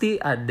pasti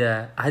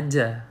ada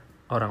aja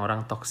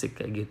orang-orang toksik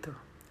kayak gitu.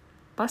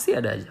 Pasti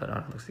ada aja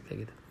orang-orang toksik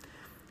kayak gitu.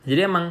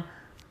 Jadi emang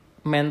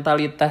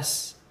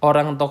mentalitas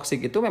orang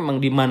toksik itu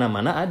memang di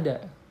mana-mana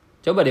ada.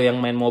 Coba deh yang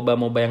main MOBA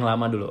yang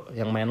lama dulu,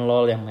 yang main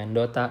LoL, yang main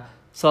Dota,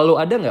 selalu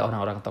ada nggak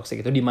orang-orang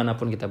toksik itu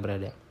dimanapun kita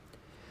berada.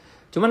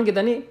 Cuman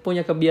kita nih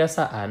punya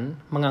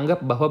kebiasaan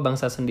menganggap bahwa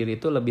bangsa sendiri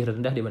itu lebih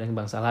rendah dibanding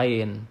bangsa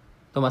lain.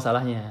 Itu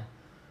masalahnya.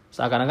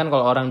 Seakan-akan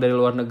kalau orang dari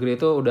luar negeri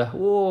itu udah,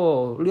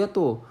 wow, lihat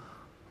tuh,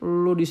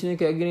 lu di sini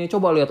kayak gini,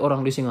 coba lihat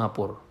orang di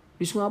Singapura.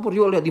 Di Singapura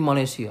juga lihat di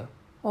Malaysia.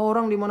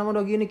 Orang di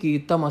mana-mana gini,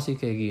 kita masih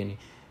kayak gini.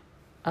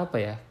 Apa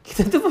ya?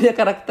 Kita tuh punya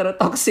karakter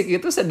toksik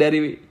itu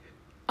sedari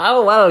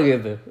awal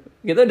gitu.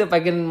 Kita udah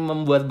pengen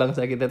membuat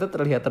bangsa kita itu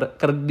terlihat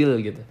kerdil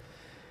gitu.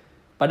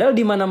 Padahal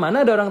di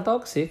mana-mana ada orang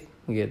toksik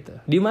gitu.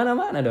 Di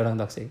mana-mana ada orang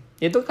toksik.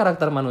 Itu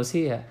karakter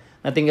manusia.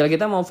 Nah, tinggal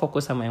kita mau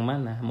fokus sama yang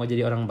mana? Mau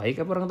jadi orang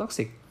baik apa orang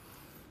toksik?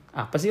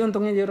 Apa sih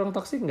untungnya jadi orang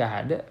toksik? Nggak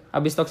ada.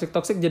 Abis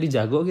toksik jadi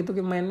jago gitu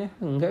mainnya?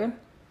 Enggak kan?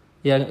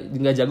 Ya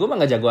nggak jago mah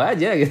nggak jago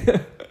aja gitu.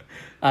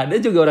 Ada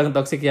juga orang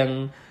toksik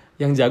yang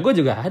jago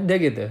juga ada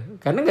gitu.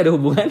 Karena nggak ada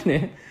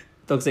hubungannya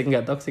toksik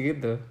nggak toksik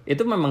itu.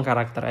 Itu memang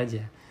karakter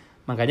aja.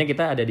 Makanya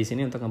kita ada di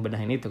sini untuk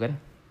ngebenahin itu kan.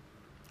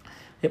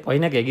 Ya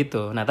poinnya kayak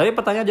gitu. Nah tapi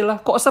pertanyaan adalah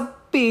kok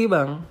sepi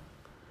bang?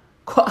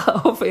 Kok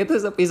AoV itu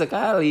sepi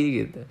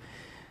sekali gitu?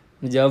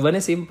 Jawabannya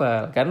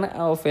simpel. Karena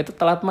AoV itu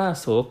telat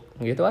masuk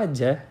gitu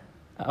aja.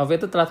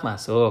 AoV itu telat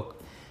masuk.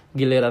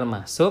 Giliran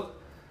masuk,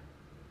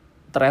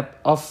 trade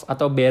off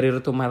atau barrier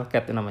to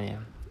market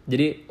namanya.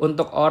 Jadi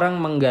untuk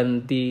orang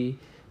mengganti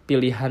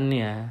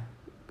pilihannya.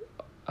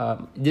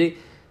 Jadi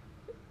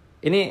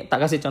ini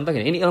tak kasih contoh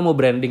gini. Ini ilmu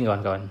branding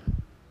kawan-kawan.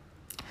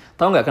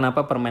 Tahu nggak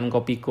kenapa permen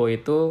Kopiko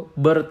itu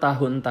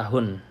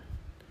bertahun-tahun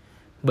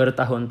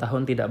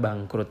tidak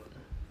bangkrut?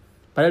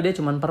 Padahal dia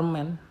cuma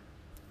permen.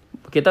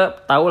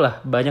 Kita tahu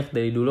lah banyak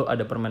dari dulu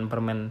ada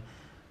permen-permen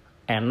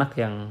enak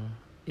yang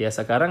ya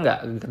sekarang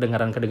nggak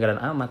kedengaran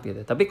amat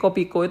gitu. Tapi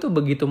Kopiko itu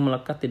begitu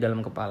melekat di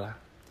dalam kepala.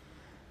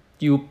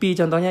 Yupi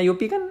contohnya,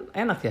 Yupi kan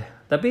enak ya,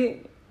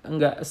 tapi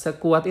nggak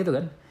sekuat itu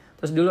kan.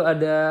 Terus dulu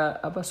ada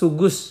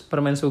Sugus,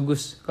 permen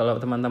Sugus. Kalau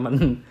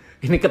teman-teman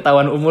ini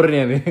ketahuan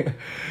umurnya nih.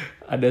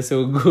 Ada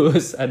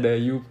Sugus, ada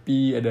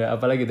Yupi, ada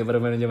apa lagi tuh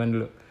permainan zaman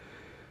dulu.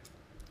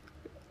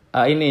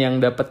 Ini yang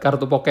dapat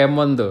kartu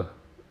Pokemon tuh.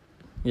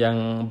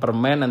 Yang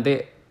permen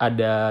nanti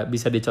ada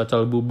bisa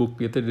dicocol bubuk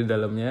gitu di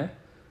dalamnya.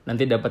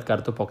 Nanti dapat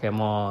kartu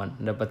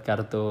Pokemon, dapat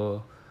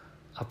kartu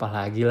apa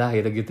lagi lah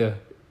gitu-gitu.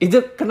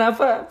 Itu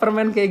kenapa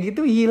permen kayak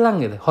gitu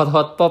hilang gitu.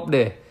 Hot pop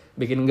deh.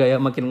 Bikin gaya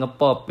makin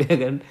ngepop ya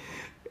kan.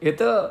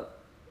 Itu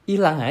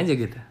hilang aja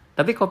gitu.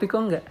 Tapi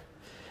Kopiko enggak.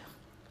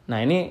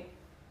 Nah, ini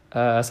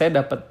saya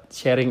dapat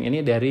sharing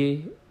ini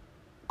dari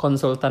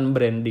konsultan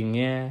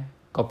brandingnya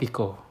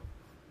Kopiko.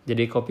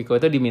 Jadi Kopiko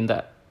itu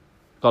diminta,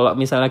 kalau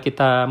misalnya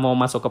kita mau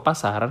masuk ke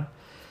pasar,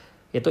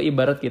 itu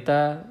ibarat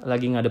kita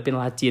lagi ngadepin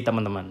laci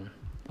teman-teman.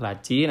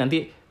 Laci,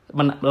 nanti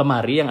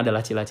lemari yang ada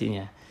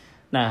laci-lacinya.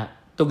 Nah,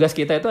 tugas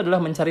kita itu adalah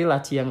mencari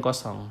laci yang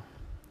kosong.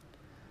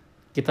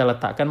 Kita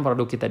letakkan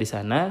produk kita di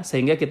sana,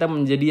 sehingga kita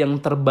menjadi yang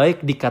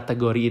terbaik di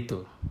kategori itu.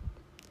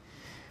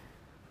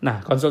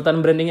 Nah,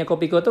 konsultan brandingnya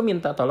Kopiko tuh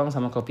minta tolong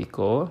sama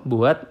Kopiko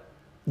buat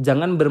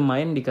jangan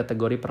bermain di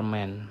kategori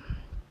permen.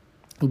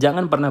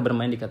 Jangan pernah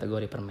bermain di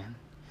kategori permen.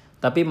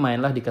 Tapi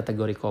mainlah di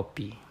kategori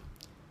kopi.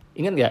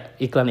 Ingat gak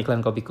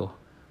iklan-iklan Kopiko?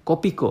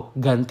 Kopiko,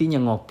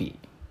 gantinya ngopi.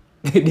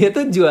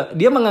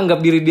 Dia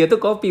menganggap diri dia tuh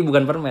kopi,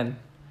 bukan permen.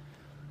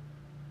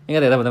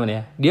 Ingat ya teman-teman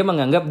ya? Dia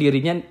menganggap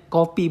dirinya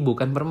kopi,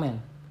 bukan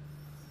permen.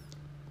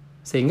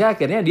 Sehingga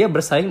akhirnya dia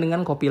bersaing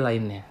dengan kopi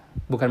lainnya.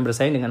 Bukan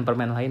bersaing dengan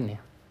permen lainnya.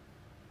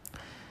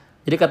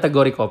 Jadi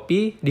kategori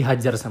kopi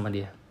dihajar sama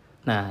dia.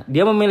 Nah,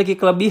 dia memiliki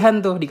kelebihan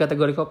tuh di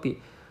kategori kopi.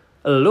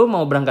 Lu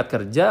mau berangkat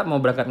kerja,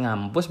 mau berangkat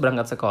ngampus,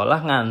 berangkat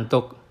sekolah,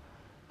 ngantuk.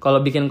 Kalau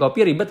bikin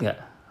kopi ribet nggak?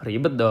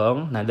 Ribet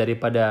dong. Nah,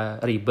 daripada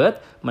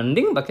ribet,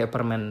 mending pakai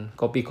permen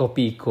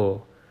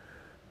Kopiko.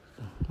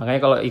 Makanya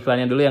kalau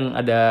iklannya dulu yang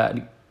ada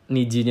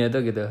nijinya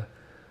tuh gitu.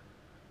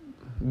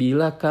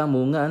 Bila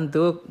kamu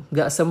ngantuk,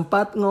 nggak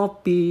sempat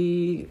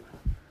ngopi,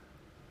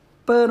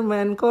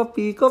 permen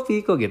Kopiko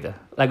gitu.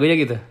 Lagunya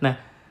gitu. Nah,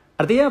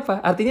 artinya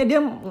apa? Artinya dia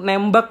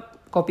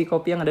nembak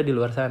kopi-kopi yang ada di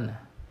luar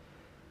sana.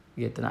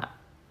 Gitu. Nah,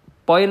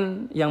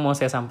 poin yang mau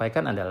saya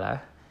sampaikan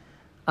adalah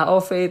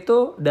AOV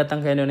itu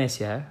datang ke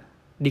Indonesia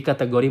di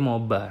kategori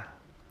MOBA.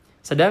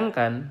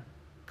 Sedangkan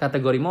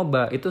kategori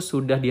MOBA itu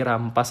sudah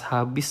dirampas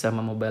habis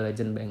sama Mobile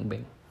Legends Bang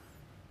Bang.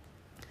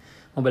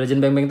 Mobile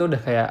Legends Bang Bang itu udah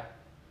kayak,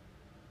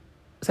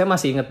 saya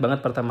masih ingat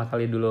banget pertama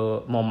kali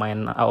dulu mau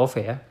main AOV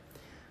ya.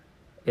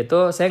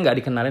 Itu saya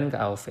nggak dikenalin ke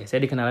AOV,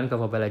 saya dikenalin ke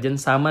Mobile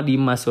Legends sama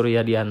Dimas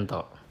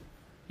Suryadianto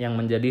yang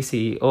menjadi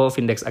CEO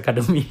Vindex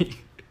Academy.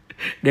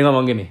 Dia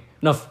ngomong gini,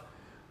 Nov,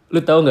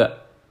 lu tahu nggak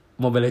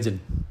Mobile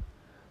Legends?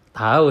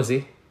 Tahu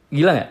sih,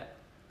 gila nggak?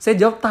 Saya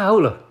jawab tahu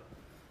loh.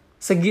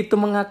 Segitu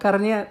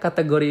mengakarnya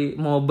kategori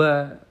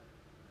MOBA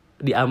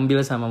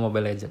diambil sama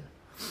Mobile Legends.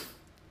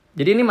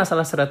 Jadi ini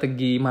masalah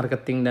strategi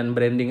marketing dan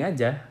branding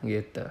aja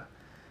gitu.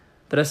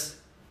 Terus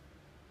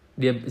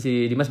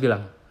si Dimas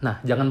bilang,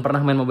 nah jangan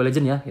pernah main Mobile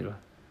Legends ya gitu.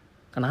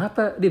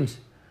 Kenapa Dims?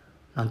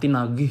 Nanti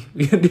nagih.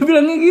 Dia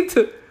bilangnya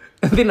gitu.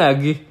 Nanti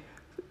nagih.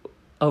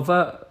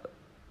 Apa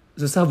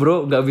susah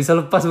bro, nggak bisa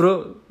lepas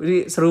bro.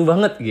 Ini seru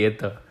banget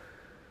gitu.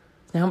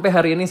 Sampai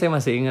hari ini saya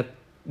masih ingat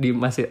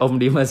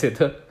Om Dimas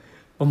itu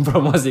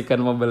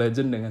mempromosikan Mobile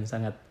Legends dengan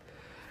sangat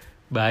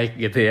baik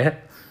gitu ya.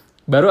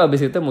 Baru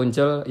abis itu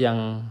muncul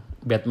yang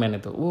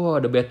Batman itu. Wow,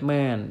 ada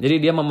Batman.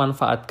 Jadi dia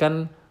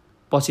memanfaatkan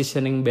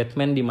positioning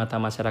Batman di mata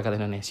masyarakat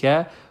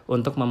Indonesia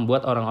untuk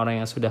membuat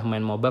orang-orang yang sudah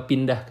main MOBA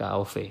pindah ke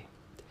AOV.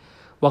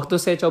 Waktu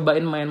saya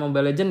cobain main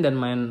Mobile Legends dan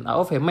main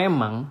AOV,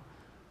 memang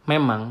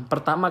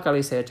pertama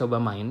kali saya coba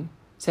main,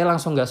 saya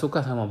langsung gak suka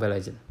sama Mobile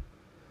Legends.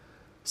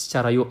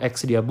 Secara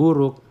UX dia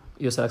buruk,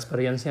 user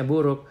experience-nya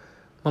buruk,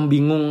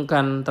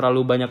 membingungkan,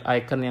 terlalu banyak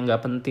icon yang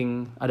gak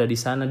penting ada di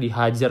sana,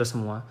 dihajar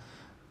semua.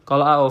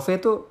 Kalau AOV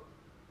tuh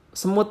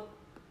smooth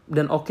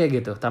dan oke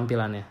gitu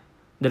tampilannya.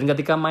 Dan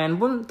ketika main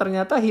pun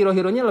ternyata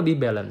hero-heronya lebih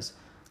balance.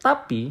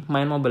 Tapi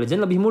main Mobile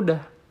Legends lebih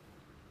mudah.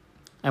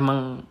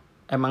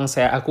 Emang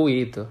saya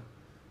akui itu.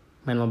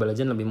 Main Mobile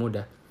Legends lebih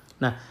mudah.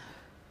 Nah,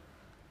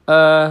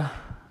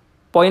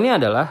 poinnya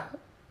adalah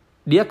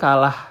dia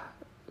kalah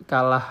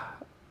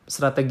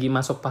strategi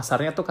masuk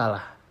pasarnya tuh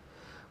kalah.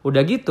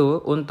 Udah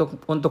gitu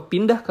untuk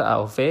pindah ke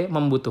AOV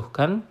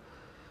membutuhkan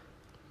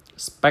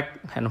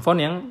spek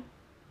handphone yang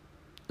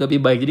lebih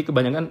baik. Jadi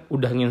kebanyakan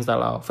udah nginstal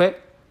AOV,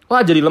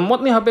 wah jadi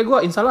lemot nih HP gue,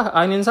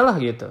 install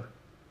gitu.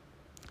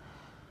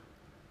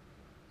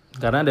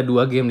 Karena ada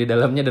 2 game di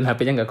dalamnya dan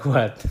HP-nya nggak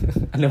kuat.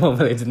 Ada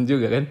Mobile Legends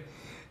juga kan,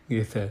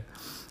 gitu.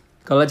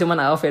 Kalau cuman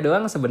AOV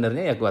doang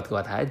sebenarnya ya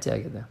kuat-kuat aja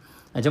gitu.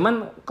 Nah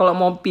cuman kalau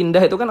mau pindah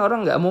itu kan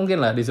orang nggak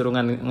mungkin lah disuruh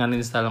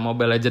ngan-install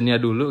Mobile Legends-nya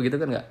dulu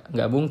gitu kan,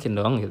 nggak mungkin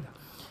dong gitu.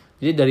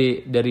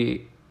 Jadi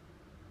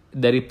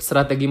dari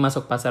strategi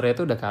masuk pasarnya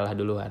itu udah kalah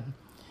duluan.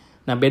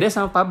 Nah beda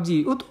sama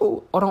PUBG,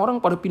 tuh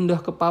orang-orang pada pindah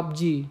ke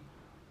PUBG.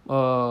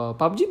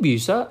 PUBG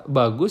bisa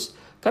bagus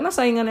karena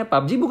saingannya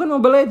PUBG bukan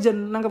Mobile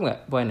Legends, nangkep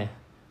nggak poinnya?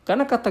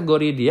 Karena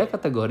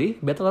kategori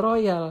Battle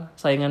Royale,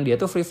 saingan dia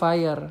tuh Free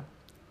Fire,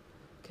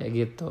 kayak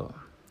gitu.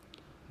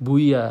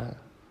 Buya,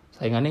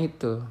 saingannya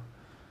itu.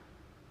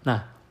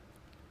 Nah,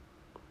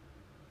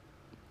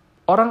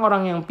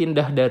 orang-orang yang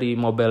pindah dari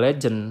Mobile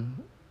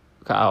Legends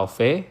ke AOV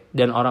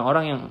dan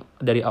orang-orang yang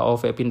dari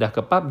AOV pindah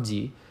ke PUBG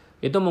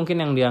itu mungkin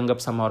yang dianggap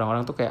sama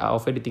orang-orang tuh kayak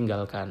AOV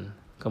ditinggalkan.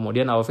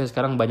 Kemudian AOV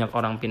sekarang banyak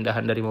orang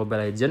pindahan dari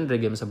Mobile Legends,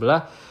 dari game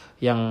sebelah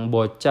yang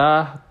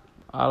bocah,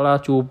 ala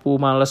cupu,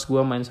 males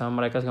gue main sama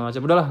mereka segala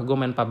macam. Udahlah, gue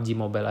main PUBG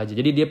Mobile aja.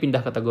 Jadi dia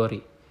pindah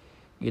kategori,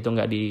 gitu,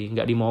 nggak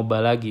di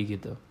mobile lagi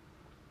gitu.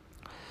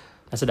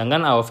 Nah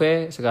sedangkan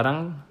AOV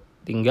sekarang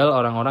tinggal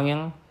orang-orang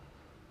yang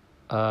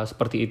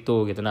seperti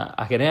itu gitu. Nah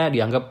akhirnya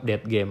dianggap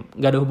dead game.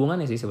 Nggak ada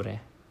hubungannya sih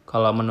sebenarnya.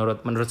 Kalau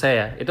menurut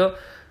saya itu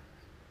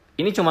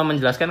ini cuma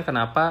menjelaskan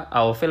kenapa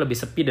AOV lebih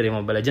sepi dari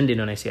Mobile Legends di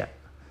Indonesia.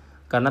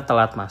 Karena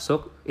telat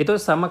masuk. Itu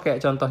sama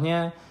kayak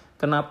contohnya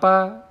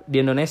kenapa di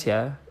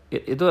Indonesia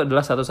itu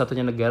adalah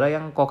satu-satunya negara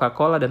yang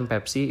Coca-Cola dan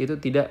Pepsi itu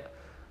tidak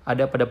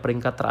ada pada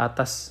peringkat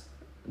teratas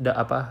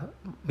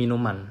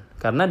minuman.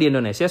 Karena di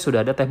Indonesia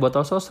sudah ada teh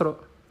botol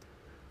sosro.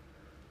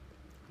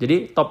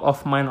 Jadi top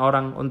of mind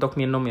orang untuk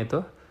minum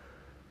itu,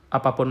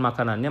 apapun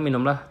makanannya,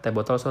 minumlah teh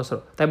botol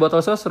sosro. Teh botol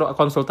sosro,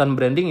 konsultan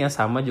branding ya,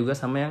 sama juga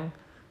sama yang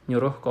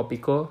nyuruh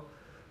Kopiko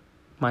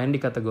main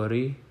di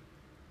kategori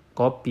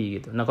kopi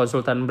gitu. Nah,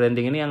 konsultan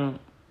branding ini yang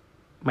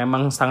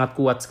memang sangat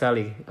kuat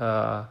sekali,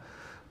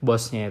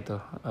 bosnya itu,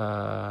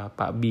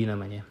 Pak B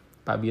namanya.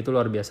 Pak B itu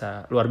luar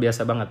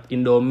biasa banget.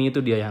 Indomie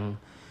itu dia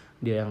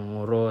yang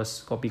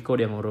ngurus, Kopiko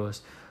dia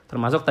ngurus.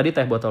 Termasuk tadi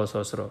teh botol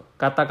sosro.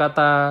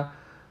 Kata-kata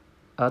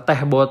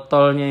teh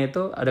botolnya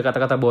itu, ada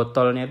kata-kata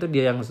botolnya itu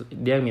dia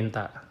yang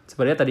minta.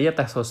 Sebenarnya tadinya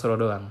teh sosro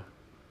doang.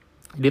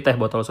 Jadi teh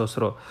botol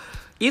sosro.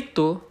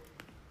 Itu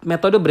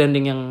metode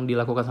branding yang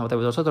dilakukan sama teh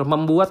botol sosro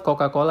membuat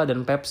Coca-Cola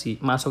dan Pepsi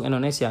masuk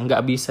Indonesia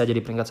nggak bisa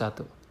jadi peringkat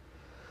 1.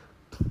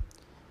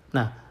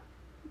 Nah,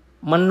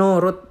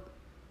 menurut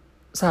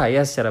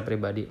saya secara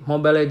pribadi,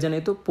 Mobile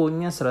Legends itu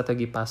punya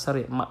strategi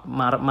pasar,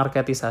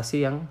 marketisasi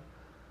yang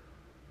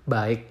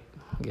baik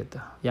gitu,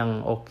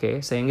 yang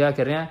oke, sehingga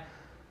akhirnya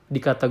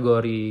di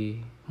kategori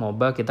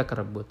MOBA kita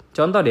kerebut.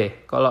 Contoh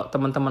deh, kalau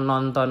teman-teman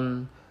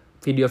nonton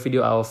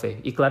video-video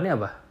AoV, iklannya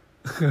apa?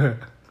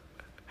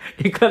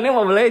 Iklannya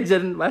Mobile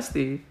Legends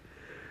pasti.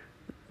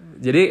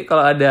 Jadi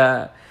kalau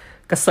ada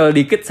kesel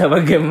dikit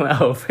sama game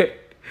AoV,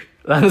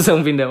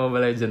 langsung pindah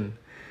Mobile Legends.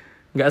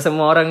 Nggak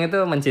semua orang itu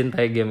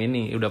mencintai game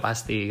ini, udah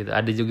pasti gitu.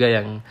 Ada juga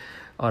yang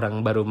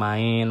orang baru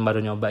main,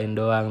 baru nyobain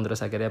doang,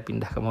 terus akhirnya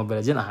pindah ke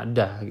Mobile Legends,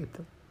 ada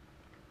gitu.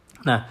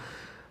 Nah,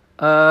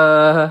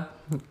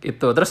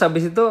 itu terus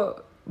habis itu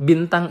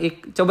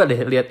coba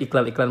deh lihat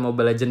iklan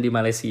Mobile Legends di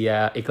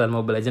Malaysia, iklan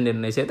Mobile Legends di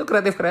Indonesia itu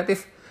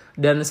kreatif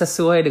dan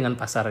sesuai dengan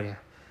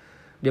pasarnya.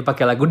 Dia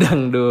pakai lagu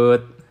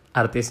dangdut,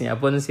 artisnya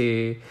pun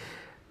si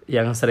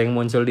yang sering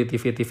muncul di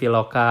TV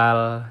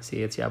lokal,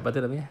 siapa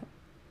tuh namanya?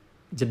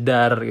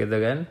 Jedar gitu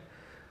kan,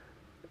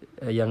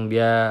 yang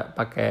dia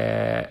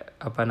pakai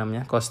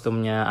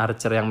kostumnya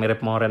Archer yang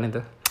mirip Moren itu,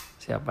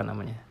 siapa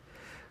namanya,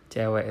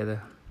 cewek itu.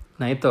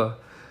 Nah itu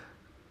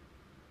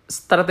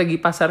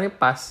strategi pasarnya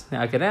pas.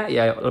 Nah akhirnya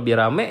ya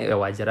lebih rame, ya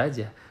wajar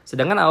aja.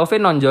 Sedangkan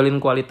AoV nonjolin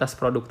kualitas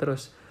produk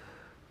terus.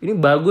 Ini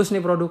bagus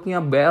nih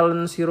produknya,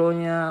 balance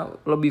hero-nya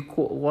lebih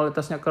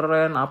kualitasnya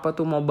keren, apa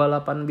tuh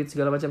Mobile 8 bit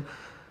segala macam.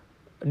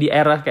 Di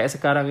era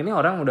kayak sekarang ini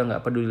orang udah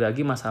nggak peduli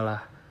lagi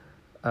masalah.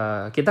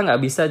 Kita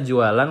nggak bisa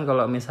jualan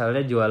kalau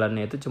misalnya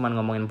jualannya itu cuma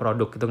ngomongin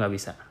produk, itu nggak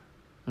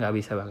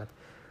bisa banget.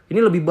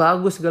 Ini lebih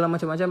bagus segala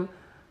macam-macam,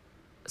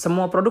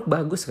 semua produk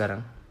bagus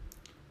sekarang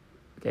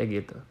kayak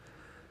gitu.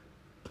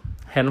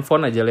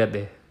 Handphone aja lihat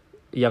deh,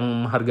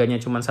 yang harganya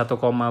cuma 1,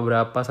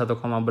 berapa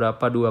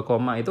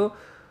 2, itu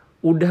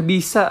udah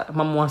bisa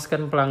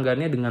memuaskan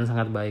pelanggannya dengan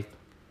sangat baik.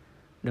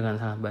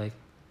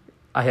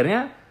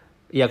 Akhirnya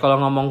ya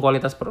kalau ngomong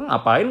kualitas produk,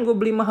 ngapain gue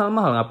beli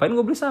mahal-mahal, ngapain gue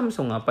beli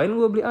Samsung, ngapain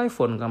gue beli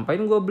iPhone, ngapain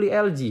gue beli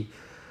LG,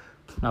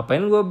 ngapain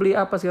gue beli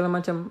apa segala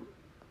macam.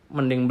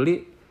 Mending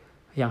beli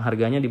yang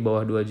harganya di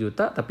bawah 2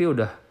 juta tapi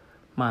udah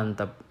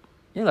mantap.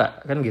 Ya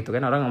enggak, kan gitu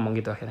kan orang ngomong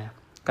gitu akhirnya.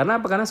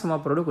 Karena apa? Karena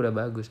semua produk udah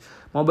bagus.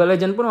 Mobile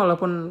Legends pun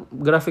walaupun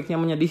grafiknya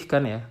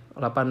menyedihkan ya,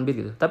 8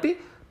 bit gitu, tapi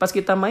pas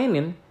kita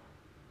mainin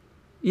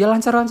ya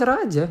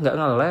lancar-lancar aja, nggak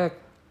nge-lag.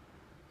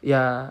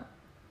 Ya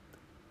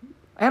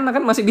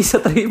enak kan, masih bisa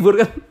terhibur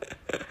kan.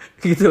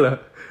 Gitu loh.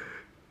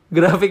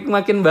 Grafik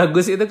makin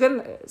bagus itu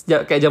kan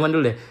kayak zaman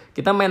dulu deh.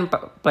 Kita main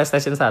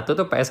PlayStation 1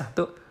 tuh, PS1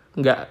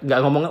 nggak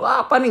ngomong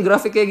apa nih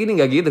grafik kayak gini,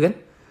 nggak gitu kan.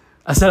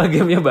 Asal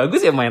gamenya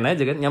bagus ya main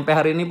aja kan. Nyampe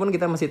hari ini pun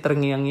kita masih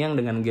terngiang-ngiang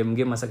dengan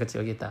game-game masa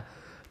kecil kita.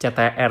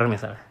 CTR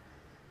misalnya.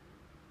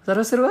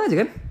 Seru-seru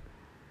aja kan.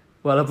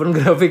 Walaupun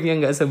grafiknya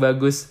nggak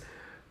sebagus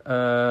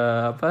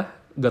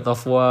God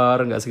of War,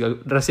 nggak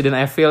sebagus Resident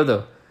Evil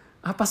tuh.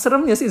 Apa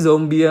seremnya sih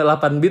zombie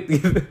 8 bit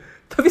gitu.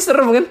 Tapi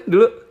serem kan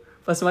dulu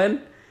pas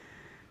main.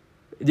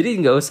 Jadi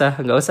nggak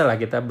usah lah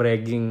kita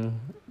bragging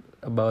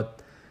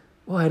about,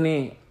 wah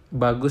ini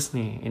bagus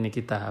nih, ini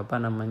kita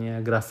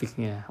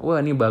grafiknya, wah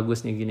ini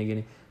bagus nih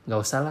gini. Nggak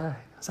usah lah,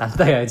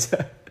 santai aja.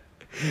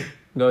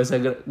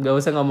 nggak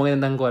usah ngomongin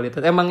tentang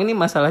kualitas. Emang ini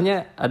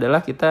masalahnya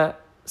adalah kita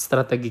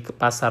strategi ke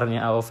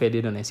pasarnya AoV di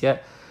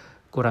Indonesia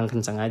kurang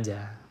kencang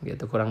aja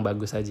gitu, kurang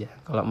bagus aja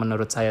kalau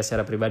menurut saya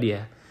secara pribadi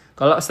ya.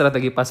 Kalau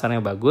strategi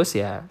pasarnya bagus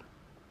ya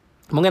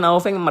mungkin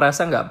AoV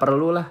merasa nggak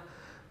perlu lah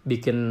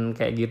bikin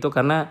kayak gitu,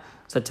 karena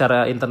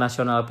secara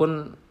internasional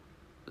pun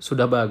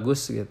sudah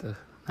bagus gitu.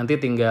 Nanti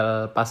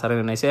tinggal pasar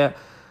Indonesia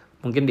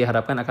mungkin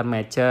diharapkan akan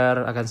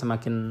mature, akan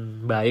semakin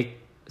baik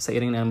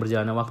seiring dengan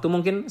berjalannya waktu.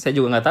 Mungkin saya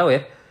juga nggak tahu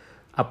ya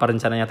apa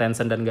rencananya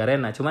Tencent dan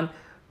Garena, cuman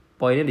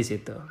poinnya di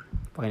situ.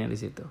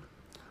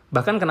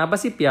 Bahkan kenapa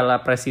sih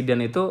Piala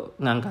Presiden itu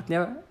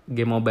ngangkatnya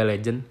game Mobile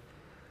Legends,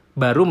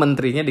 baru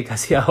menterinya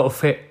dikasih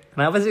AoV?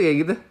 Kenapa sih kayak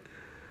gitu?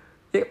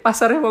 Ya,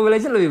 pasarnya Mobile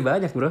Legends lebih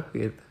banyak bro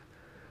gitu.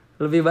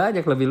 Lebih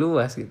banyak, lebih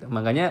luas gitu.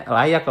 Makanya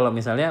layak kalau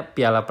misalnya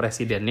Piala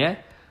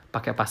Presidennya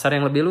pakai pasar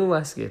yang lebih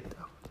luas gitu.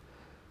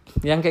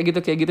 Yang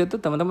kayak gitu tuh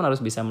teman-teman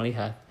harus bisa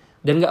melihat.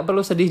 Dan gak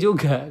perlu sedih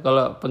juga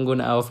kalau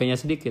pengguna AoV-nya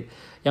sedikit.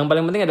 Yang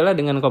paling penting adalah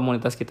dengan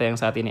komunitas kita yang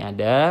saat ini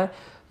ada,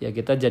 ya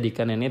kita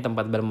jadikan ini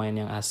tempat bermain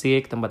yang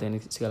asik, tempat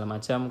ini segala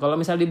macam. Kalau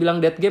misal dibilang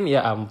dead game,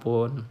 ya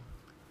ampun,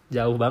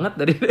 jauh banget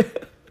dari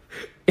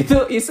itu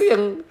isu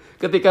yang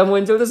ketika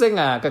muncul tuh saya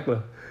ngakak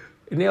loh.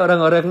 Ini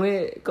orang-orang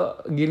nih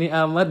kok gini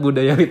amat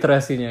budaya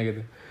literasinya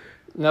gitu.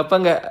 Ngapa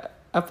nggak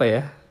apa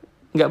ya?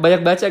 Nggak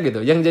banyak baca gitu.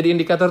 Yang jadi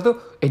indikator tuh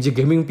Edge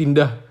Gaming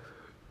pindah.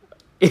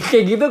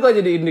 Kayak gitu kok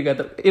jadi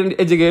indikator.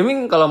 Edge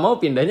Gaming kalau mau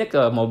pindahnya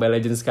ke Mobile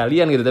Legends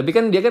sekalian gitu. Tapi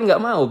kan dia kan nggak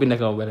mau pindah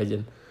ke Mobile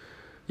Legends.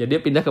 Jadi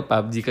dia pindah ke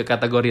PUBG, ke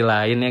kategori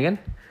lain ya kan.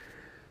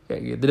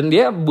 Kayak gitu. Dan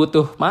dia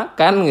butuh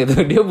makan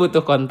gitu. Dia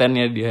butuh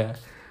kontennya dia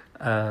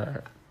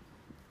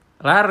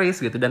laris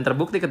gitu. Dan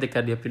terbukti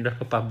ketika dia pindah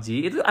ke PUBG,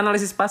 itu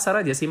analisis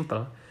pasar aja,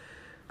 simple.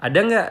 Ada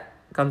nggak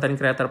konten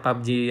creator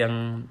PUBG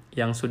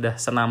yang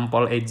sudah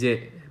senampol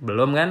EJ?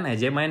 Belum kan?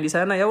 EJ main di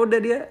sana, ya udah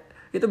dia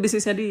itu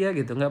bisnisnya dia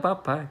gitu, nggak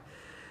apa-apa.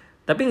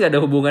 Tapi nggak ada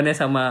hubungannya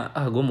sama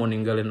gue mau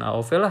ninggalin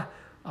AoV lah,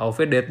 AoV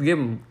dead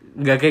game,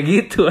 nggak kayak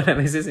gitu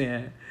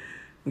analisisnya.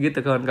 Gitu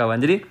kawan-kawan.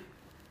 Jadi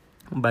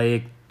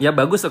baik ya,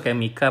 bagus tuh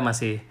kayak Mika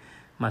masih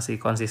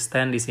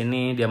konsisten di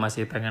sini, dia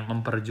masih pengen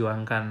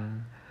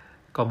memperjuangkan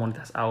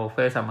komunitas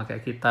AoV sama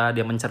kayak kita,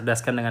 dia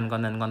mencerdaskan dengan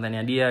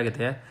konten-kontennya dia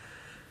gitu ya.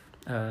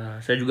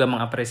 Saya juga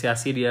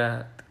mengapresiasi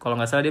dia, kalau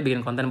nggak salah dia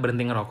bikin konten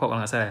berhenti ngerokok kalau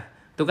nggak salah ya.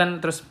 Itu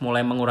kan terus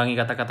mulai mengurangi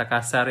kata-kata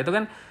kasar. Itu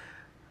kan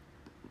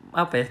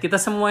apa ya, kita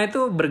semua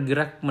itu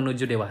bergerak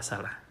menuju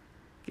dewasa lah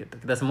gitu.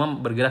 Kita semua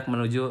bergerak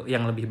menuju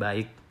yang lebih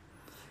baik.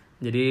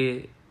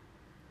 Jadi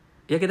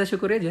ya kita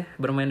syukuri aja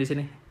bermain di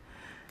sini.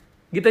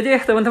 Gitu aja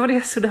ya teman-teman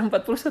ya, sudah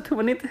 41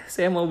 menit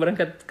saya mau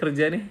berangkat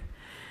kerja nih.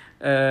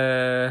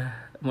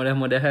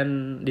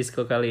 Mudah-mudahan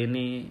disco kali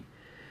ini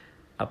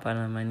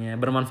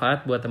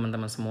bermanfaat buat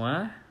teman-teman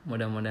semua.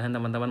 Mudah-mudahan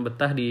teman-teman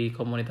betah di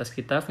komunitas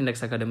kita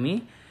Findex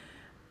Academy.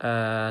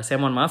 Saya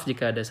mohon maaf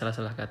jika ada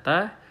salah-salah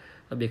kata,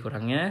 lebih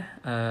kurangnya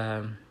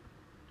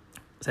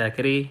saya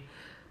akhiri.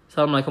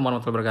 Assalamualaikum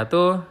warahmatullahi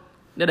wabarakatuh.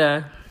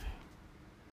 Dadah.